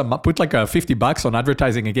 15-year-old put like $50 on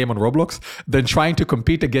advertising a game on Roblox than trying to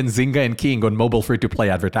compete against Zynga and King on mobile free to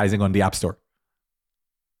play advertising on the App Store.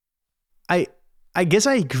 I guess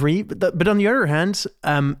I agree, but on the other hand,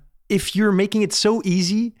 if you're making it so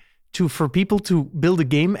easy for people to build a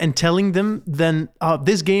game and telling them then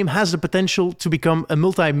this game has the potential to become a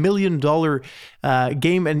multi-million-dollar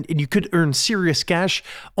game and you could earn serious cash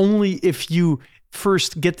only if you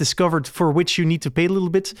first get discovered, for which you need to pay a little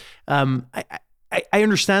bit. I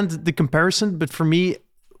understand the comparison, but for me,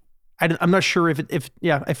 I'm not sure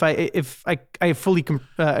if I fully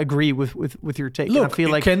agree with your take. Look, I feel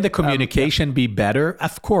like, can the communication be better?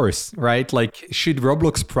 Of course, right? Like, should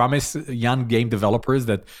Roblox promise young game developers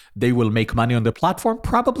that they will make money on the platform?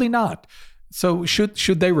 Probably not. So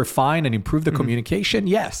should they refine and improve the communication?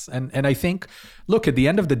 Yes. And I think, look, at the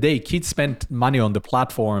end of the day, kids spend money on the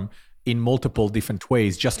platform in multiple different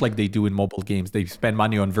ways, just like they do in mobile games. They spend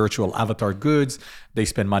money on virtual avatar goods. They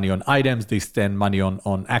spend money on items. They spend money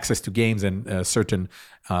on access to games and certain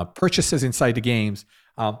purchases inside the games.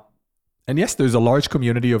 And yes, there's a large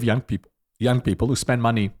community of young people who spend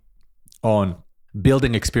money on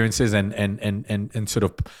building experiences and sort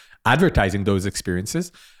of advertising those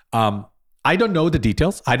experiences. I don't know the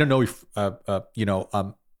details. I don't know if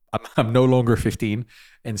I'm no longer 15,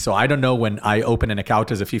 and so I don't know when I open an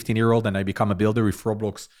account as a 15-year-old and I become a builder if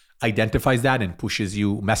Roblox identifies that and pushes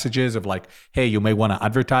you messages of like, hey, you may want to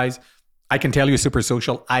advertise. I can tell you, Super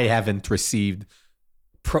Social, I haven't received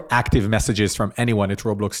proactive messages from anyone at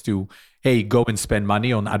Roblox to, hey, go and spend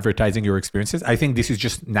money on advertising your experiences. I think this is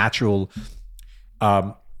just natural,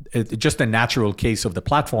 just a natural case of the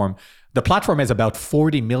platform. The platform has about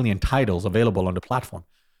 40 million titles available on the platform.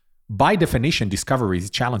 By definition, discovery is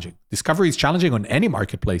challenging. Discovery is challenging on any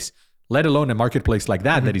marketplace, let alone a marketplace like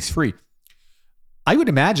that that is free. I would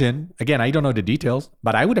imagine, again, I don't know the details,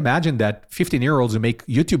 but I would imagine that 15-year-olds who make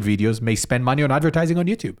YouTube videos may spend money on advertising on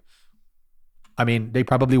YouTube. I mean, they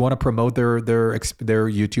probably want to promote their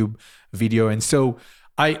YouTube video. And so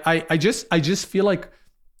I just feel like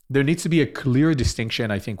there needs to be a clear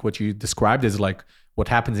distinction. I think what you described is like what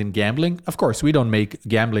happens in gambling. Of course, we don't make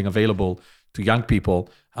gambling available to young people.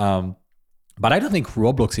 But I don't think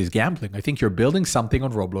Roblox is gambling. I think you're building something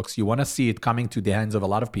on Roblox. You want to see it coming to the hands of a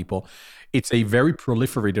lot of people. It's a very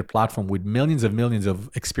proliferated platform with millions of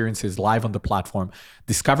experiences live on the platform.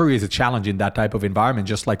 Discovery is a challenge in that type of environment,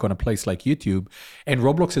 just like on a place like YouTube. And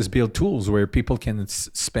Roblox has built tools where people can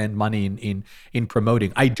spend money in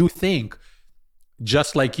promoting. I do think,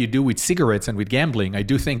 just like you do with cigarettes and with gambling, I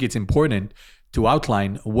do think it's important to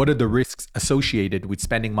outline what are the risks associated with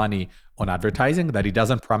spending money on advertising, that it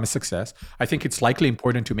doesn't promise success. I think it's likely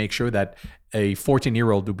important to make sure that a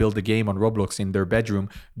 14-year-old who build a game on Roblox in their bedroom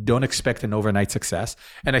don't expect an overnight success.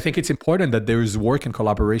 And I think it's important that there's work and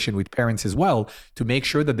collaboration with parents as well to make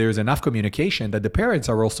sure that there's enough communication that the parents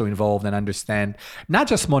are also involved and understand, not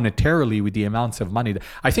just monetarily with the amounts of money.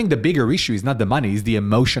 I think the bigger issue is not the money, is the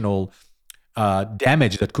emotional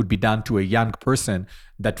damage that could be done to a young person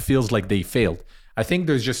that feels like they failed. I think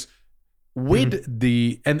there's just with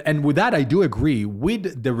the and with that I do agree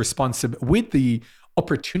with the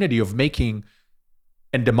opportunity of making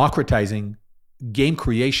and democratizing game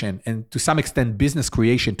creation and to some extent business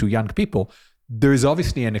creation to young people. There is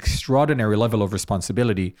obviously an extraordinary level of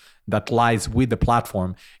responsibility that lies with the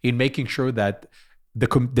platform in making sure that the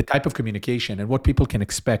type of communication and what people can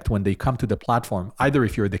expect when they come to the platform, either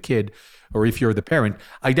if you're the kid or if you're the parent,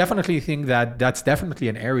 I definitely think that that's definitely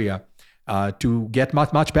an area to get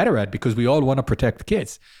much better at, because we all want to protect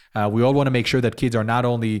kids. We all want to make sure that kids are not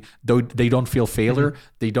only, though they don't feel failure,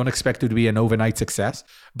 they don't expect it to be an overnight success.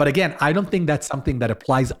 But again, I don't think that's something that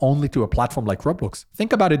applies only to a platform like Roblox.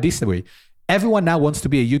 Think about it this way. Everyone now wants to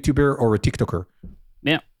be a YouTuber or a TikToker.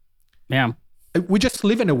 Yeah. We just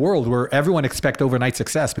live in a world where everyone expects overnight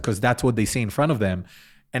success because that's what they see in front of them.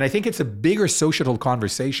 And I think it's a bigger societal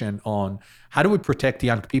conversation on how do we protect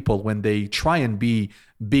young people when they try and be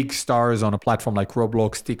big stars on a platform like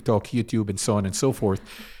Roblox, TikTok, YouTube, and so on and so forth.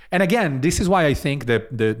 And again, this is why I think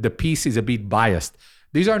that the piece is a bit biased.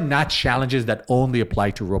 These are not challenges that only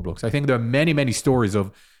apply to Roblox. I think there are many, many stories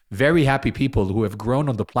of very happy people who have grown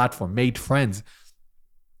on the platform, made friends.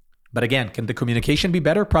 But again, can the communication be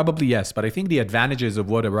better? Probably yes. But I think the advantages of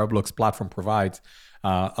what a Roblox platform provides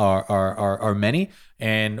are many,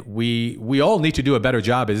 and we all need to do a better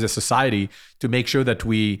job as a society to make sure that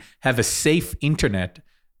we have a safe internet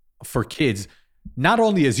for kids, not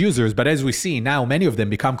only as users, but as we see now, many of them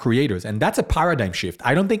become creators, and that's a paradigm shift.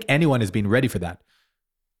 I don't think anyone has been ready for that.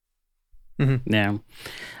 Yeah.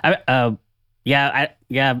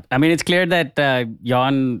 I mean, it's clear that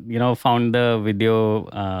Jon, found the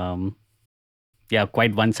video,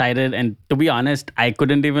 quite one-sided. And to be honest, I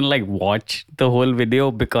couldn't even watch the whole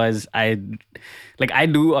video because I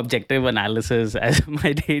do objective analysis as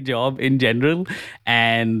my day job in general,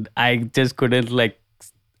 and I just couldn't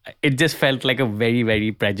it just felt like a very,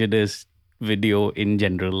 very prejudiced video in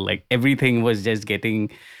general. Like everything was just getting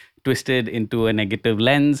twisted into a negative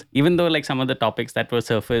lens, even though some of the topics that were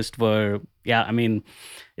surfaced were, I mean,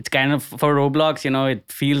 it's kind of for Roblox,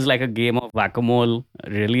 it feels like a game of whack-a-mole,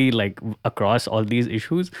 really, across all these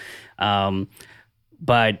issues.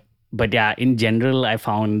 But yeah, in general, I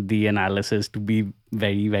found the analysis to be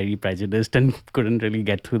very, very prejudiced and couldn't really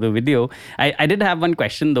get through the video. I did have one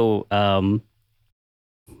question though,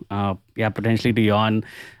 potentially to Jon.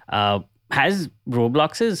 Has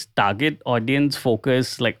Roblox's target audience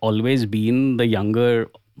focus always been the younger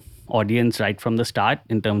audience right from the start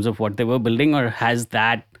in terms of what they were building, or has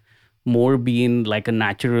that more been a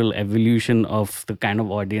natural evolution of the kind of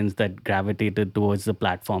audience that gravitated towards the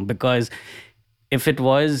platform? Because if it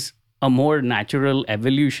was a more natural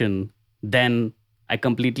evolution, then I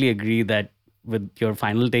completely agree that with your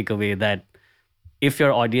final takeaway that if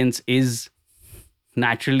your audience is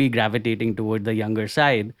naturally gravitating toward the younger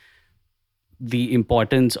side, the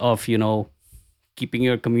importance of, keeping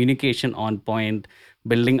your communication on point,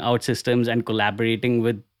 building out systems and collaborating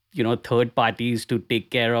with, third parties to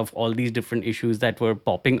take care of all these different issues that were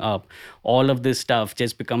popping up. All of this stuff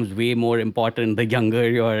just becomes way more important the younger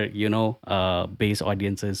your, base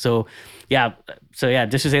audiences. So yeah,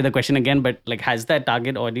 just to say the question again, but like, has that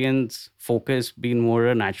target audience focus been more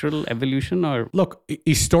a natural evolution? Or look,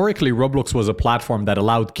 historically, Roblox was a platform that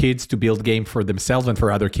allowed kids to build game for themselves and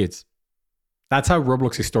for other kids. That's how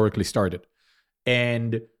Roblox historically started.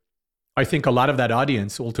 And I think a lot of that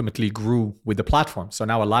audience ultimately grew with the platform. So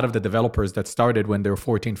now a lot of the developers that started when they were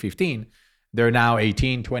 14, 15, they're now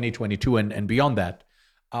 18, 20, 22, and beyond that.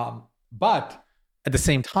 But at the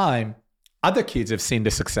same time, other kids have seen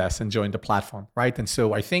the success and joined the platform, right? And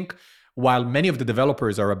so I think while many of the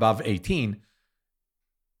developers are above 18,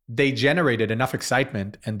 they generated enough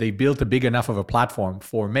excitement and they built a big enough of a platform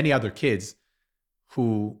for many other kids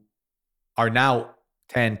who are now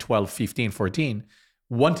 10, 12, 15, 14,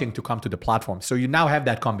 wanting to come to the platform. So you now have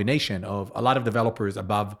that combination of a lot of developers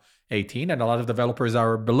above 18 and a lot of developers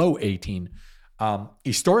are below 18.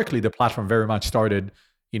 Historically, the platform very much started,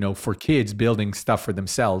 for kids building stuff for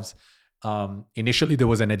themselves. Initially, there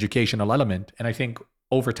was an educational element. And I think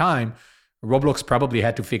over time, Roblox probably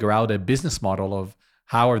had to figure out a business model of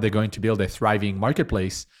how are they going to build a thriving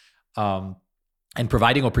marketplace and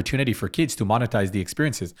providing opportunity for kids to monetize the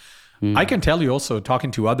experiences. I can tell you also,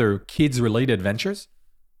 talking to other kids-related ventures,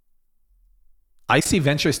 I see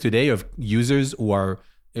ventures today of users who are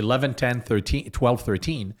 11, 10, 13, 12,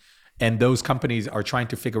 13, and those companies are trying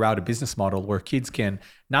to figure out a business model where kids can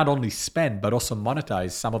not only spend, but also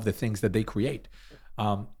monetize some of the things that they create.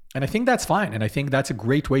 And I think that's fine. And I think that's a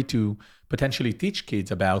great way to potentially teach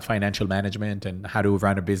kids about financial management and how to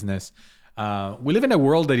run a business. We live in a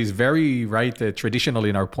world that is very, traditional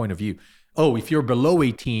in our point of view. Oh, if you're below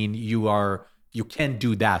 18, you can't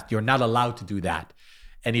do that. You're not allowed to do that.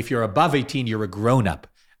 And if you're above 18, you're a grown-up.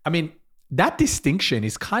 I mean, that distinction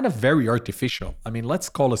is kind of very artificial. I mean, let's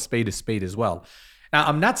call a spade as well. Now,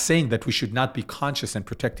 I'm not saying that we should not be conscious and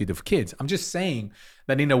protective of kids. I'm just saying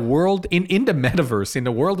that in a world, in the metaverse, in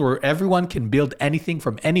a world where everyone can build anything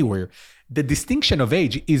from anywhere, the distinction of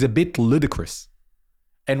age is a bit ludicrous.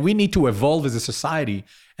 And we need to evolve as a society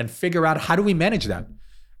and figure out how do we manage that.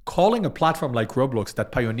 Calling a platform like Roblox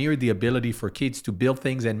that pioneered the ability for kids to build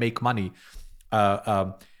things and make money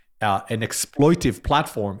an exploitive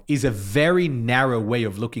platform is a very narrow way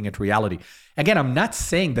of looking at reality. Again, I'm not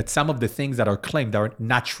saying that some of the things that are claimed are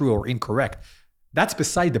not true or incorrect. That's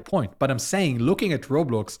beside the point. But I'm saying looking at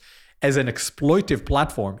Roblox as an exploitive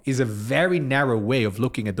platform is a very narrow way of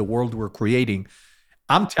looking at the world we're creating.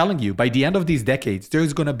 I'm telling you, by the end of these decades,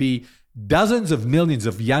 there's going to be dozens of millions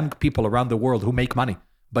of young people around the world who make money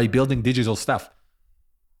by building digital stuff.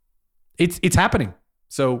 It's happening.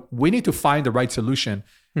 So we need to find the right solution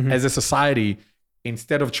as a society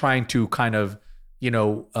instead of trying to kind of,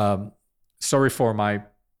 sorry for my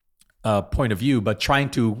point of view, but trying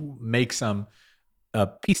to make some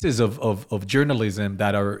pieces of journalism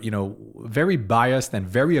that are, very biased and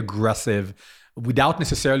very aggressive without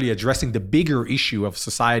necessarily addressing the bigger issue of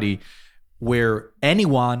society where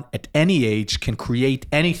anyone at any age can create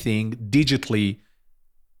anything digitally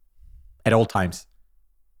at all times.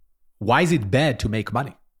 Why is it bad to make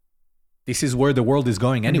money? This is where the world is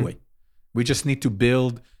going anyway. We just need to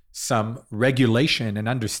build some regulation and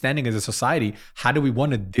understanding as a society. How do we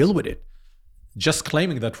want to deal with it? Just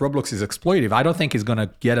claiming that Roblox is exploitative, I don't think is going to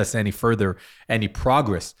get us any further, any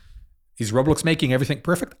progress. Is Roblox making everything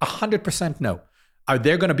perfect? 100% no. Are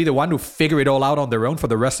they going to be the one who figure it all out on their own for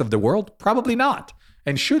the rest of the world? Probably not.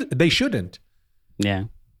 And they shouldn't. Yeah.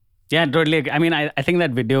 Yeah, totally. I mean, I think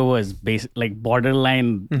that video was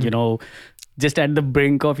borderline, just at the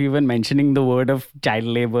brink of even mentioning the word of child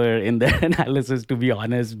labor in the analysis, to be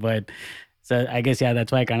honest. But so I guess,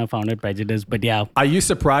 that's why I kind of found it prejudiced. But yeah. Are you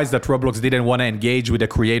surprised that Roblox didn't want to engage with the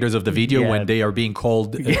creators of the video when they are being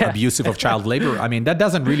called abusive of child labor? I mean, that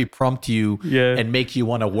doesn't really prompt you and make you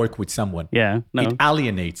want to work with someone. Yeah. No. It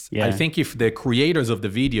alienates. Yeah. I think if the creators of the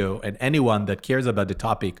video and anyone that cares about the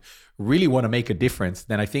topic really want to make a difference,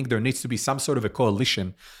 then I think there needs to be some sort of a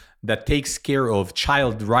coalition that takes care of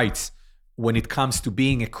child rights when it comes to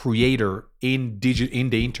being a creator in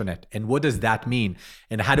the internet. And what does that mean?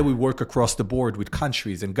 And how do we work across the board with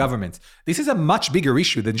countries and governments? This is a much bigger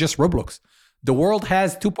issue than just Roblox. The world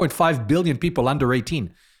has 2.5 billion people under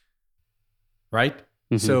 18, right?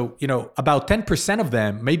 Mm-hmm. So, about 10% of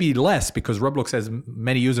them, maybe less, because Roblox has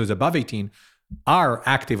many users above 18, are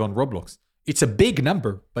active on Roblox. It's a big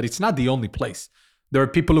number, but it's not the only place. There are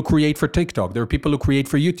people who create for TikTok. There are people who create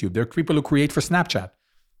for YouTube. There are people who create for Snapchat.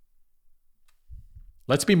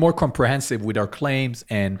 Let's be more comprehensive with our claims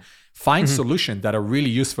and find solutions that are really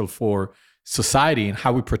useful for society and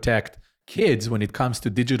how we protect kids when it comes to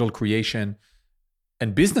digital creation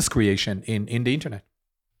and business creation in the internet.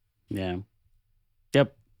 Yeah.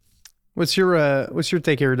 Yep. What's your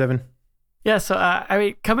take here, Devin? Yeah, so I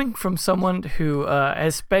mean, coming from someone who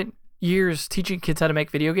has spent years teaching kids how to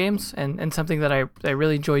make video games, and something that I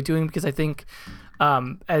really enjoy doing, because I think,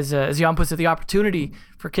 as Jan puts it, the opportunity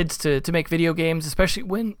for kids to make video games, especially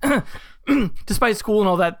when, despite school and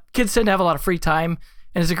all that, kids tend to have a lot of free time,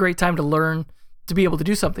 and it's a great time to learn to be able to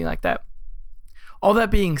do something like that. All that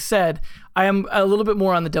being said, I am a little bit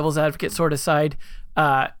more on the devil's advocate sort of side,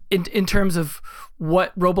 in terms of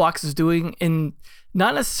what Roblox is doing, in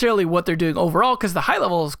not necessarily what they're doing overall, because the high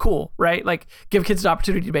level is cool, right? Like, give kids an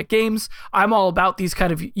opportunity to make games. I'm all about these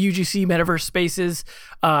kind of UGC metaverse spaces,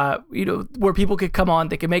 where people could come on,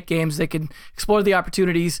 they can make games, they can explore the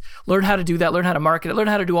opportunities, learn how to do that, learn how to market it, learn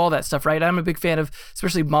how to do all that stuff, right? I'm a big fan of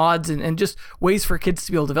especially mods and just ways for kids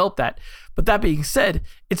to be able to develop that. But that being said,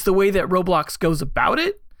 it's the way that Roblox goes about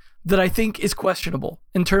it that I think is questionable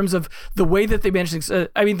in terms of the way that they manage things.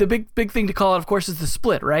 I mean, the big thing to call out, of course, is the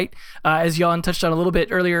split, right? As Jan touched on a little bit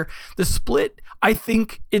earlier, the split, I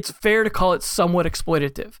think it's fair to call it somewhat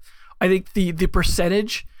exploitative. I think the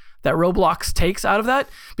percentage that Roblox takes out of that,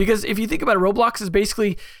 because if you think about it, Roblox is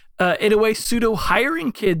basically, in a way, pseudo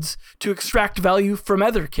hiring kids to extract value from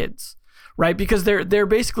other kids, right? Because they're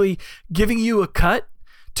basically giving you a cut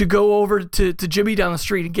to go over to Jimmy down the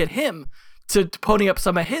street and get him to pony up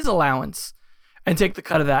some of his allowance and take the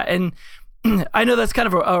cut of that. And I know that's kind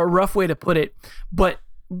of a rough way to put it, but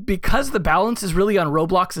because the balance is really on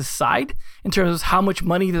Roblox's side in terms of how much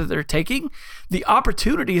money that they're taking, the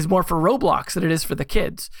opportunity is more for Roblox than it is for the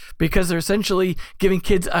kids, because they're essentially giving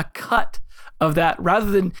kids a cut of that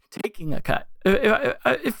rather than taking a cut.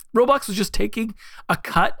 If Roblox was just taking a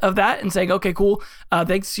cut of that and saying, okay, cool,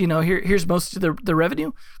 thanks, here's most of the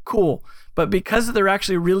revenue, cool. But because they're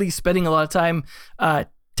actually really spending a lot of time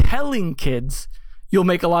telling kids you'll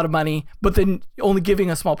make a lot of money, but then only giving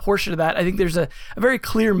a small portion of that, I think there's a very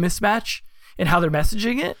clear mismatch in how they're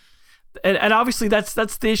messaging it. And obviously that's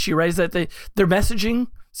the issue, right? Is that their messaging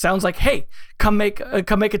sounds like, hey, come make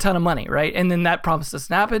a ton of money, right? And then that promise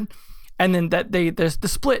doesn't happen. And then that the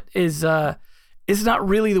split is not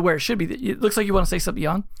really the where it should be. It looks like you want to say something,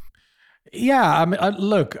 Jan. Yeah,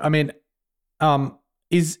 I mean,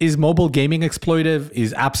 is mobile gaming exploitive?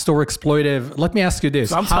 Is App Store exploitive? Let me ask you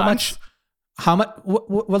this: Sometimes. How much?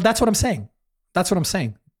 Well, that's what I'm saying.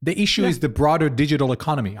 The issue is the broader digital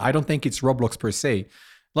economy. I don't think it's Roblox per se.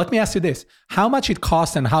 Let me ask you this: how much it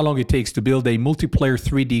costs and how long it takes to build a multiplayer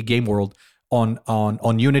 3D game world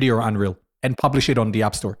on Unity or Unreal and publish it on the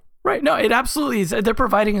App Store? Right. No, it absolutely is. They're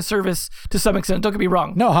providing a service to some extent. Don't get me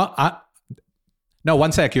wrong. No,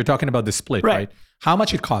 one sec. You're talking about the split, right? How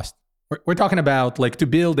much it costs? We're talking about like to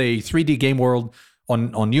build a 3D game world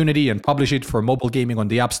on Unity and publish it for mobile gaming on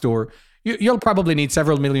the App Store. You'll probably need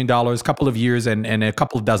several $1 million, couple of years, and a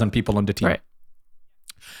couple dozen people on the team. Right.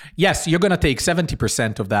 Yes, you're going to take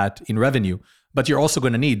 70% of that in revenue, but you're also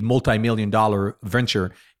going to need multi-million-dollar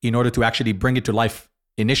venture in order to actually bring it to life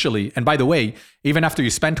initially. And by the way, even after you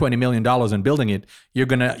spend $20 million on building it, you're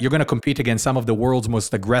gonna compete against some of the world's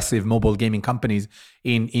most aggressive mobile gaming companies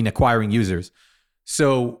in acquiring users.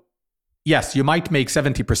 So yes, you might make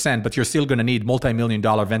 70%, but you're still going to need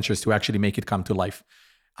multi-million-dollar ventures to actually make it come to life.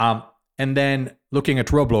 And then looking at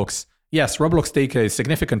Roblox, yes, Roblox take a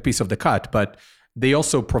significant piece of the cut, but they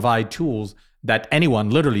also provide tools that anyone,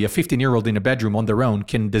 literally a 15-year-old in a bedroom on their own,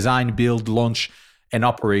 can design, build, launch, and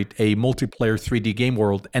operate a multiplayer 3D game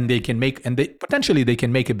world, and they can make a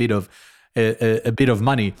bit of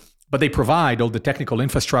money. But they provide all the technical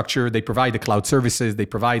infrastructure, they provide the cloud services, they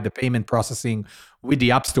provide the payment processing with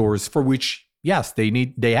the app stores, for which, yes, they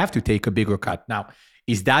have to take a bigger cut. Now,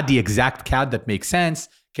 is that the exact cut that makes sense?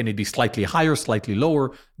 Can it be slightly higher, slightly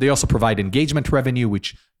lower? They also provide engagement revenue,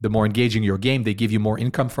 which the more engaging your game, they give you more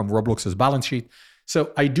income from Roblox's balance sheet.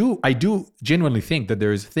 So I do genuinely think that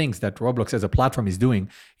there's things that Roblox as a platform is doing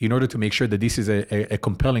in order to make sure that this is a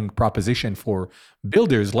compelling proposition for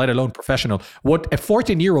builders, let alone professional. What a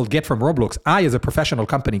 14-year-old get from Roblox, I as a professional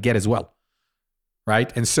company get as well,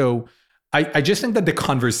 right? And so I just think that the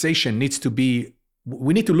conversation needs to be,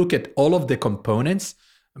 we need to look at all of the components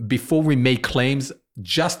before we make claims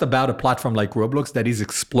just about a platform like Roblox that is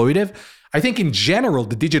exploitive. I think in general,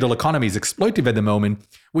 the digital economy is exploitive at the moment,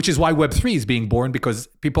 which is why Web3 is being born, because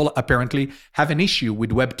people apparently have an issue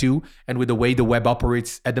with Web2 and with the way the web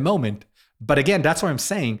operates at the moment. But again, that's what I'm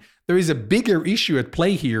saying. There is a bigger issue at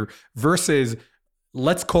play here versus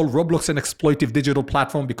let's call Roblox an exploitive digital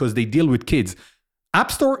platform because they deal with kids.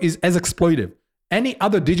 App Store is as exploitive. Any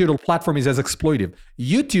other digital platform is as exploitive.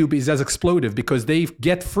 YouTube is as exploitive because they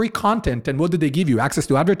get free content. And what do they give you? Access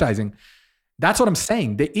to advertising. That's what I'm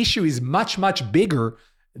saying. The issue is much, much bigger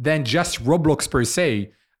than just Roblox per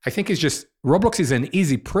se. I think it's just Roblox is an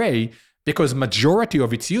easy prey because majority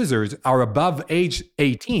of its users are above age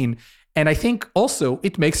 18. And I think also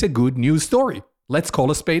it makes a good news story. Let's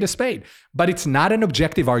call a spade. But it's not an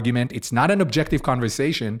objective argument. It's not an objective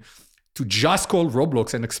conversation to just call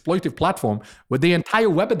Roblox an exploitive platform where the entire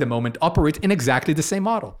web at the moment operates in exactly the same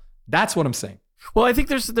model. That's what I'm saying. Well, I think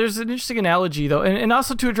there's an interesting analogy, though, and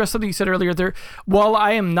also to address something you said earlier there, while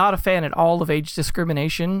I am not a fan at all of age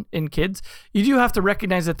discrimination in kids, you do have to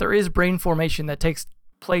recognize that there is brain formation that takes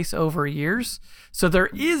place over years. So there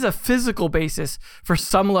is a physical basis for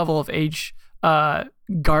some level of age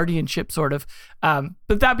guardianship, sort of.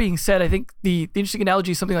 But that being said, I think the interesting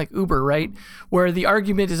analogy is something like Uber, right? Where the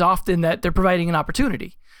argument is often that they're providing an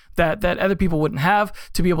opportunity that other people wouldn't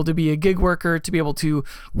have to be able to be a gig worker, to be able to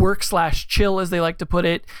work/chill, as they like to put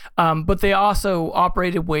it. But they also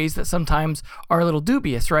operate in ways that sometimes are a little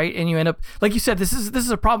dubious, right? And you end up, like you said, this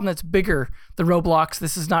is a problem that's bigger than Roblox.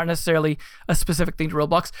 This is not necessarily a specific thing to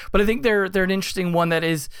Roblox, but I think they're an interesting one that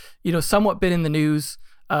is, somewhat been in the news.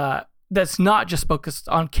 That's not just focused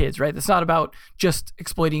on kids, right? That's not about just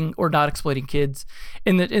exploiting or not exploiting kids.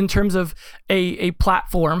 In terms of a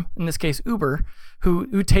platform, in this case Uber,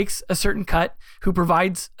 who takes a certain cut, who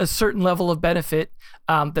provides a certain level of benefit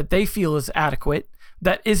that they feel is adequate,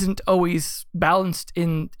 that isn't always balanced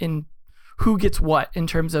in who gets what in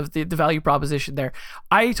terms of the value proposition there.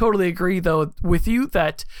 I totally agree, though, with you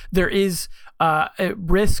that there is a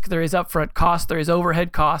risk, there is upfront cost, there is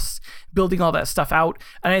overhead costs, building all that stuff out.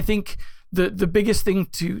 And I think the biggest thing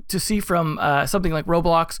to see from something like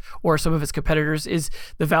Roblox or some of its competitors is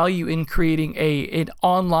the value in creating an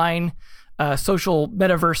online social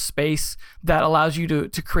metaverse space that allows you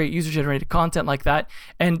to create user-generated content like that.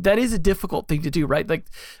 And that is a difficult thing to do, right? Like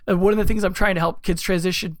one of the things I'm trying to help kids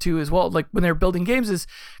transition to as well, like when they're building games, is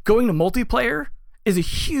going to multiplayer is a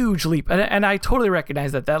huge leap. And I totally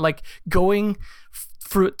recognize that like going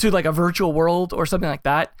to like a virtual world or something like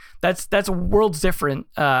that, that's worlds different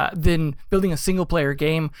than building a single player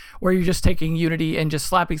game where you're just taking Unity and just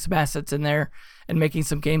slapping some assets in there and making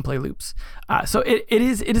some gameplay loops. So it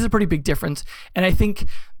is a pretty big difference. And I think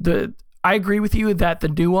I agree with you that the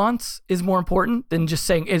nuance is more important than just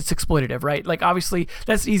saying it's exploitative, right? Like obviously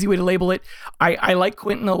that's the easy way to label it. I like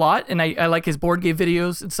Quentin a lot and I like his board game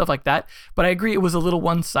videos and stuff like that, but I agree it was a little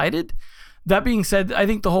one-sided. That being said, I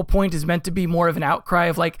think the whole point is meant to be more of an outcry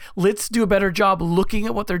of like, let's do a better job looking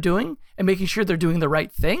at what they're doing and making sure they're doing the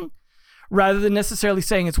right thing, rather than necessarily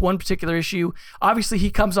saying it's one particular issue. Obviously, he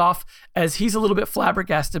comes off as he's a little bit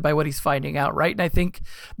flabbergasted by what he's finding out, right? And I think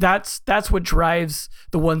that's what drives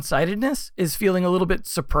the one-sidedness, is feeling a little bit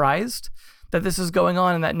surprised that this is going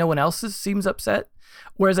on and that no one else seems upset.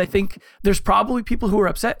 Whereas I think there's probably people who are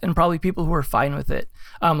upset and probably people who are fine with it,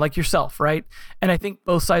 like yourself, right? And I think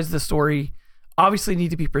both sides of the story obviously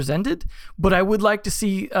need to be presented, but I would like to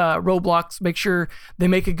see Roblox make sure they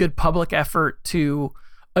make a good public effort to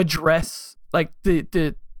address like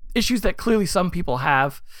the issues that clearly some people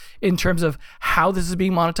have in terms of how this is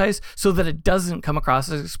being monetized, so that it doesn't come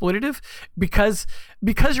across as exploitative, because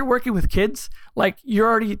you're working with kids, like you're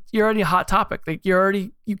already a hot topic. Like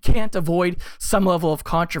you can't avoid some level of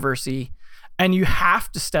controversy, and you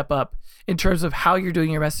have to step up in terms of how you're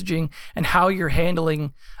doing your messaging and how you're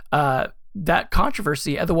handling that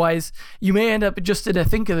controversy. Otherwise you may end up just in a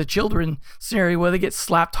think of the children scenario where they get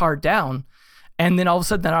slapped hard down, and then all of a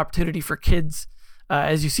sudden that opportunity for kids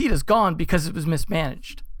as you see it is gone because it was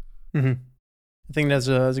mismanaged. Mm-hmm. I think that's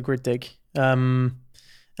a great take. And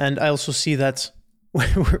I also see that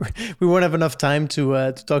we won't have enough time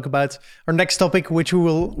to talk about our next topic, which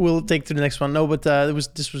we'll take to the next one. No, but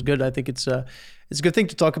this was good. I think it's a good thing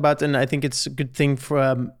to talk about, and I think it's a good thing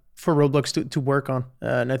for Roblox to work on.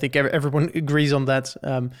 And I think everyone agrees on that.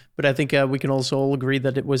 But I think we can also all agree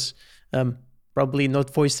that it was probably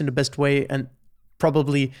not voiced in the best way, and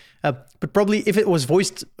probably if it was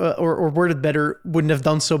voiced or worded better, wouldn't have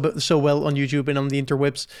done so well on YouTube and on the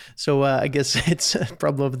interwebs. So I guess it's a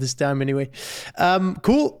problem of this time anyway.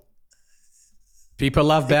 Cool. People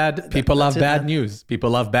love bad news.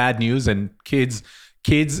 People love bad news, and kids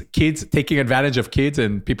taking advantage of kids,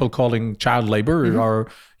 and people calling child labor are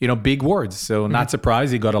big words. So not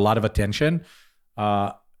surprised he got a lot of attention.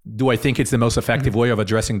 Do I think it's the most effective way of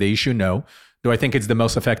addressing the issue? No. Do I think it's the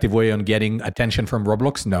most effective way on getting attention from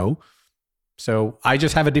Roblox? No. So I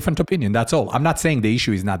just have a different opinion. That's all. I'm not saying the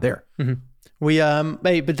issue is not there. Mm-hmm.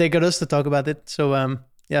 But they got us to talk about it. So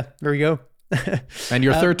yeah, there we go. And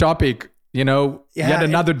your third topic, yet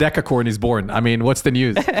another decacorn is born. I mean, what's the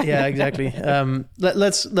news? Yeah, exactly.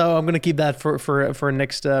 Let's. No, I'm gonna keep that for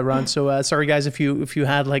next round. So sorry guys, if you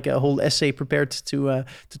had like a whole essay prepared to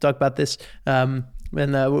talk about this.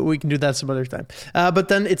 And we can do that some other time. But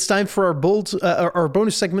then it's time for our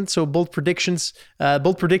bonus segment. So bold predictions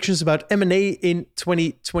about M&A in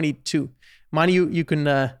 2022. Manu, you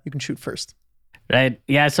can shoot first. Right.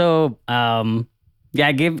 Yeah. So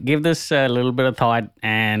I gave this a little bit of thought,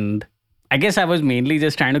 and I guess I was mainly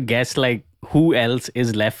just trying to guess like who else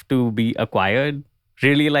is left to be acquired.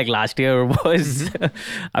 Really, like last year was,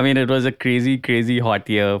 I mean, it was a crazy hot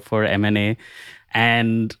year for M&A,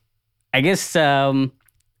 and I guess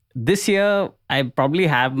this year I probably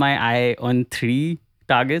have my eye on 3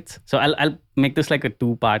 targets. So I'll make this like a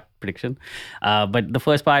 2-part prediction. But the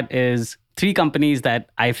first part is 3 companies that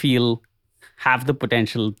I feel have the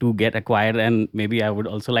potential to get acquired, and maybe I would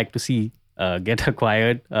also like to see get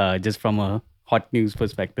acquired just from a hot news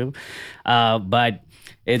perspective. But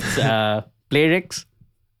it's Playrix,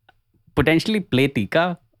 potentially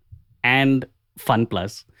Playtika, and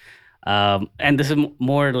FunPlus. And this is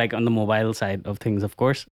more like on the mobile side of things, of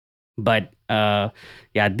course. But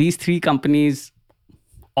these 3 companies,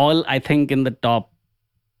 all I think in the top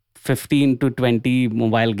 15 to 20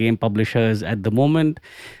 mobile game publishers at the moment,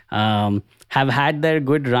 have had their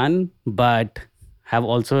good run, but have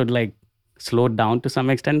also like slowed down to some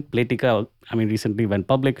extent. Playtika, I mean, recently went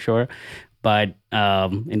public, sure. But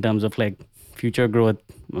in terms of like future growth,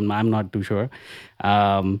 I'm not too sure.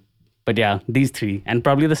 But yeah, these 3. And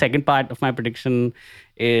probably the second part of my prediction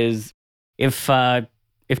is if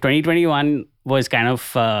 2021 was kind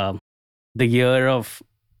of the year of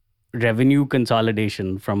revenue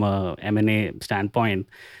consolidation from a M&A standpoint,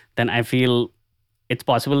 then I feel it's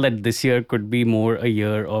possible that this year could be more a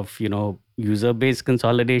year of, user-based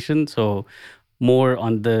consolidation. So more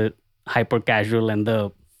on the hyper casual and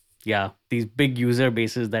these big user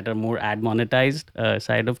bases that are more ad monetized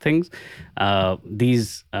side of things.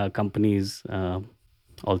 These companies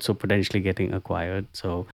also potentially getting acquired.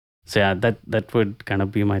 So yeah, that would kind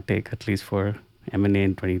of be my take, at least for M&A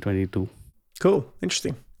in 2022. Cool.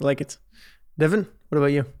 Interesting. I like it. Devin, what about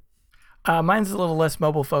you? Mine's a little less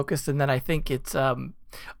mobile focused, and then I think it's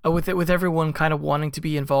with everyone kind of wanting to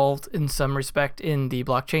be involved in some respect in the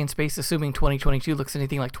blockchain space, assuming 2022 looks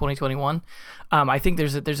anything like 2021. I think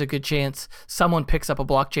there's a good chance someone picks up a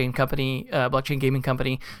blockchain company, blockchain gaming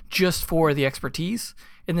company, just for the expertise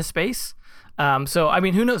in the space. So I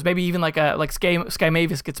mean, who knows? Maybe even like Sky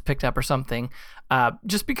Mavis gets picked up or something,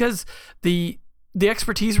 just because the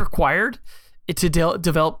expertise required to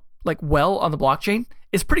develop like well on the blockchain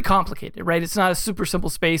is pretty complicated, right? It's not a super simple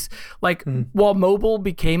space. Like while mobile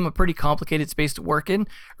became a pretty complicated space to work in,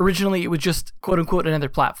 originally it was just quote unquote another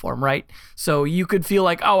platform, right? So you could feel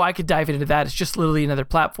like, oh, I could dive into that. It's just literally another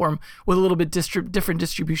platform with a little bit different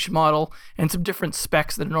distribution model and some different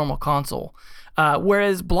specs than a normal console.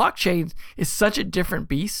 Whereas blockchain is such a different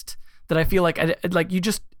beast that I feel like you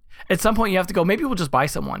just, at some point you have to go, maybe we'll just buy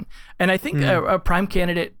someone. And I think a prime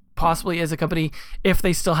candidate possibly as a company, if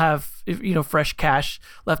they still have fresh cash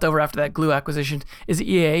left over after that Glue acquisition, is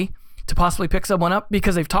EA to possibly pick someone up,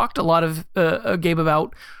 because they've talked a lot of Gabe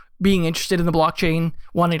about being interested in the blockchain,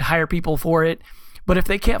 wanting to hire people for it. But if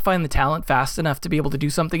they can't find the talent fast enough to be able to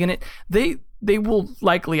do something in it, they will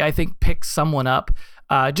likely, I think, pick someone up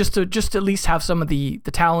just to at least have some of the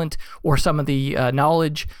talent or some of the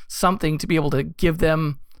knowledge, something to be able to give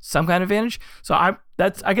them some kind of advantage. So I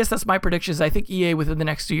guess that's my prediction. Is I think EA within the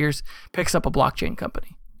next 2 years picks up a blockchain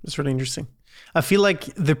company. That's really interesting. I feel like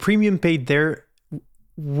the premium paid there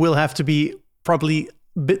will have to be probably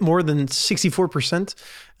a bit more than 64%,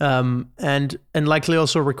 and likely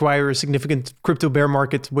also require a significant crypto bear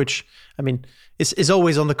market, which I mean is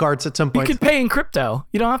always on the cards at some point. You can pay in crypto.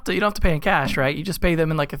 You don't have to pay in cash, right? You just pay them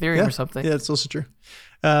in like Ethereum or something. Yeah, that's also true.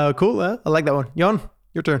 Cool. I like that one. Jan,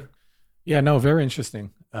 your turn. Yeah, no, very interesting.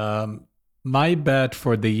 My bet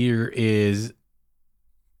for the year is,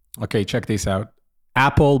 okay, check this out.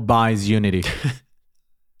 Apple buys Unity.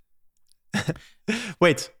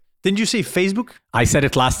 Wait, didn't you say Facebook? I said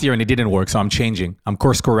it last year and it didn't work, so I'm changing. I'm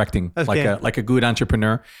course correcting, okay, like a good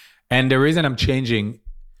entrepreneur. And the reason I'm changing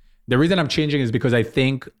is because I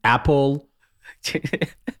think Apple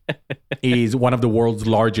is one of the world's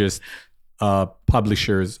largest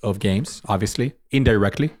publishers of games, obviously,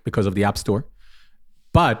 indirectly because of the App Store.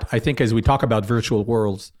 But I think as we talk about virtual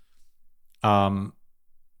worlds,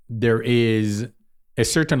 there is a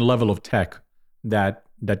certain level of tech that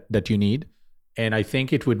you need. And I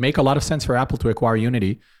think it would make a lot of sense for Apple to acquire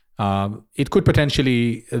Unity. It could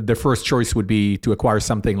potentially, the first choice would be to acquire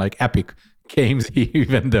something like Epic games,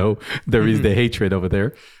 even though there is the hatred over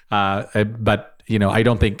there. But I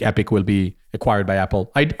don't think Epic will be acquired by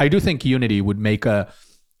Apple. I do think Unity would make a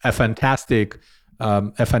fantastic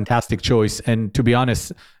choice. And to be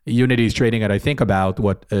honest, Unity is trading at, I think, about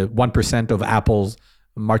 1% of Apple's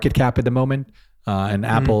market cap at the moment, and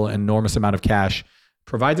Apple, enormous amount of cash,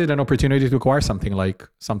 provides it an opportunity to acquire something like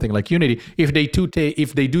Unity if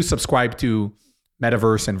they do subscribe to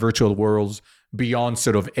metaverse and virtual worlds beyond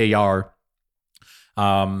sort of AR.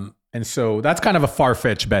 And so that's kind of a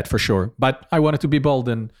far-fetched bet for sure. But I wanted to be bold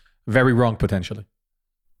and very wrong potentially.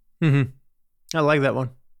 I like that one.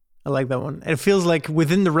 It feels like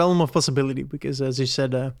within the realm of possibility because, as you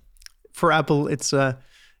said, for Apple, it's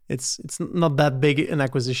not that big an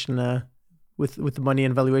acquisition with the money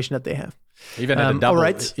and valuation that they have. Even at a double, all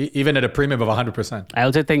right. Even at a premium of 100%. I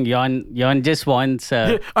also think Jan just wants.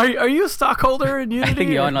 Are you a stockholder in Unity? I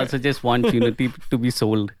think Jan also just wants Unity to be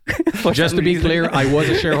sold. Just to be clear, I was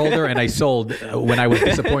a shareholder and I sold when I was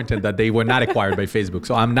disappointed that they were not acquired by Facebook.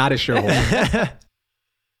 So I'm not a shareholder.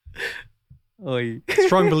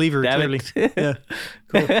 Strong believer, clearly. Yeah,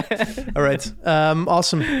 cool. All right,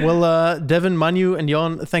 awesome. Well, Devin, Manu, and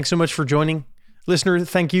Jan, thanks so much for joining. Listener,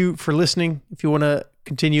 thank you for listening. If you want to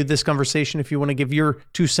continue this conversation, if you want to give your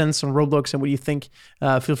 2 cents on Roblox and what you think,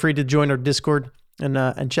 feel free to join our Discord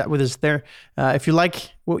and chat with us there. If you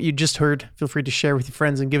like what you just heard, feel free to share with your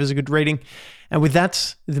friends and give us a good rating. And with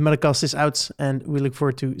that, the Metacast is out, and we look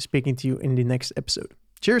forward to speaking to you in the next episode.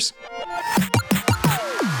 Cheers.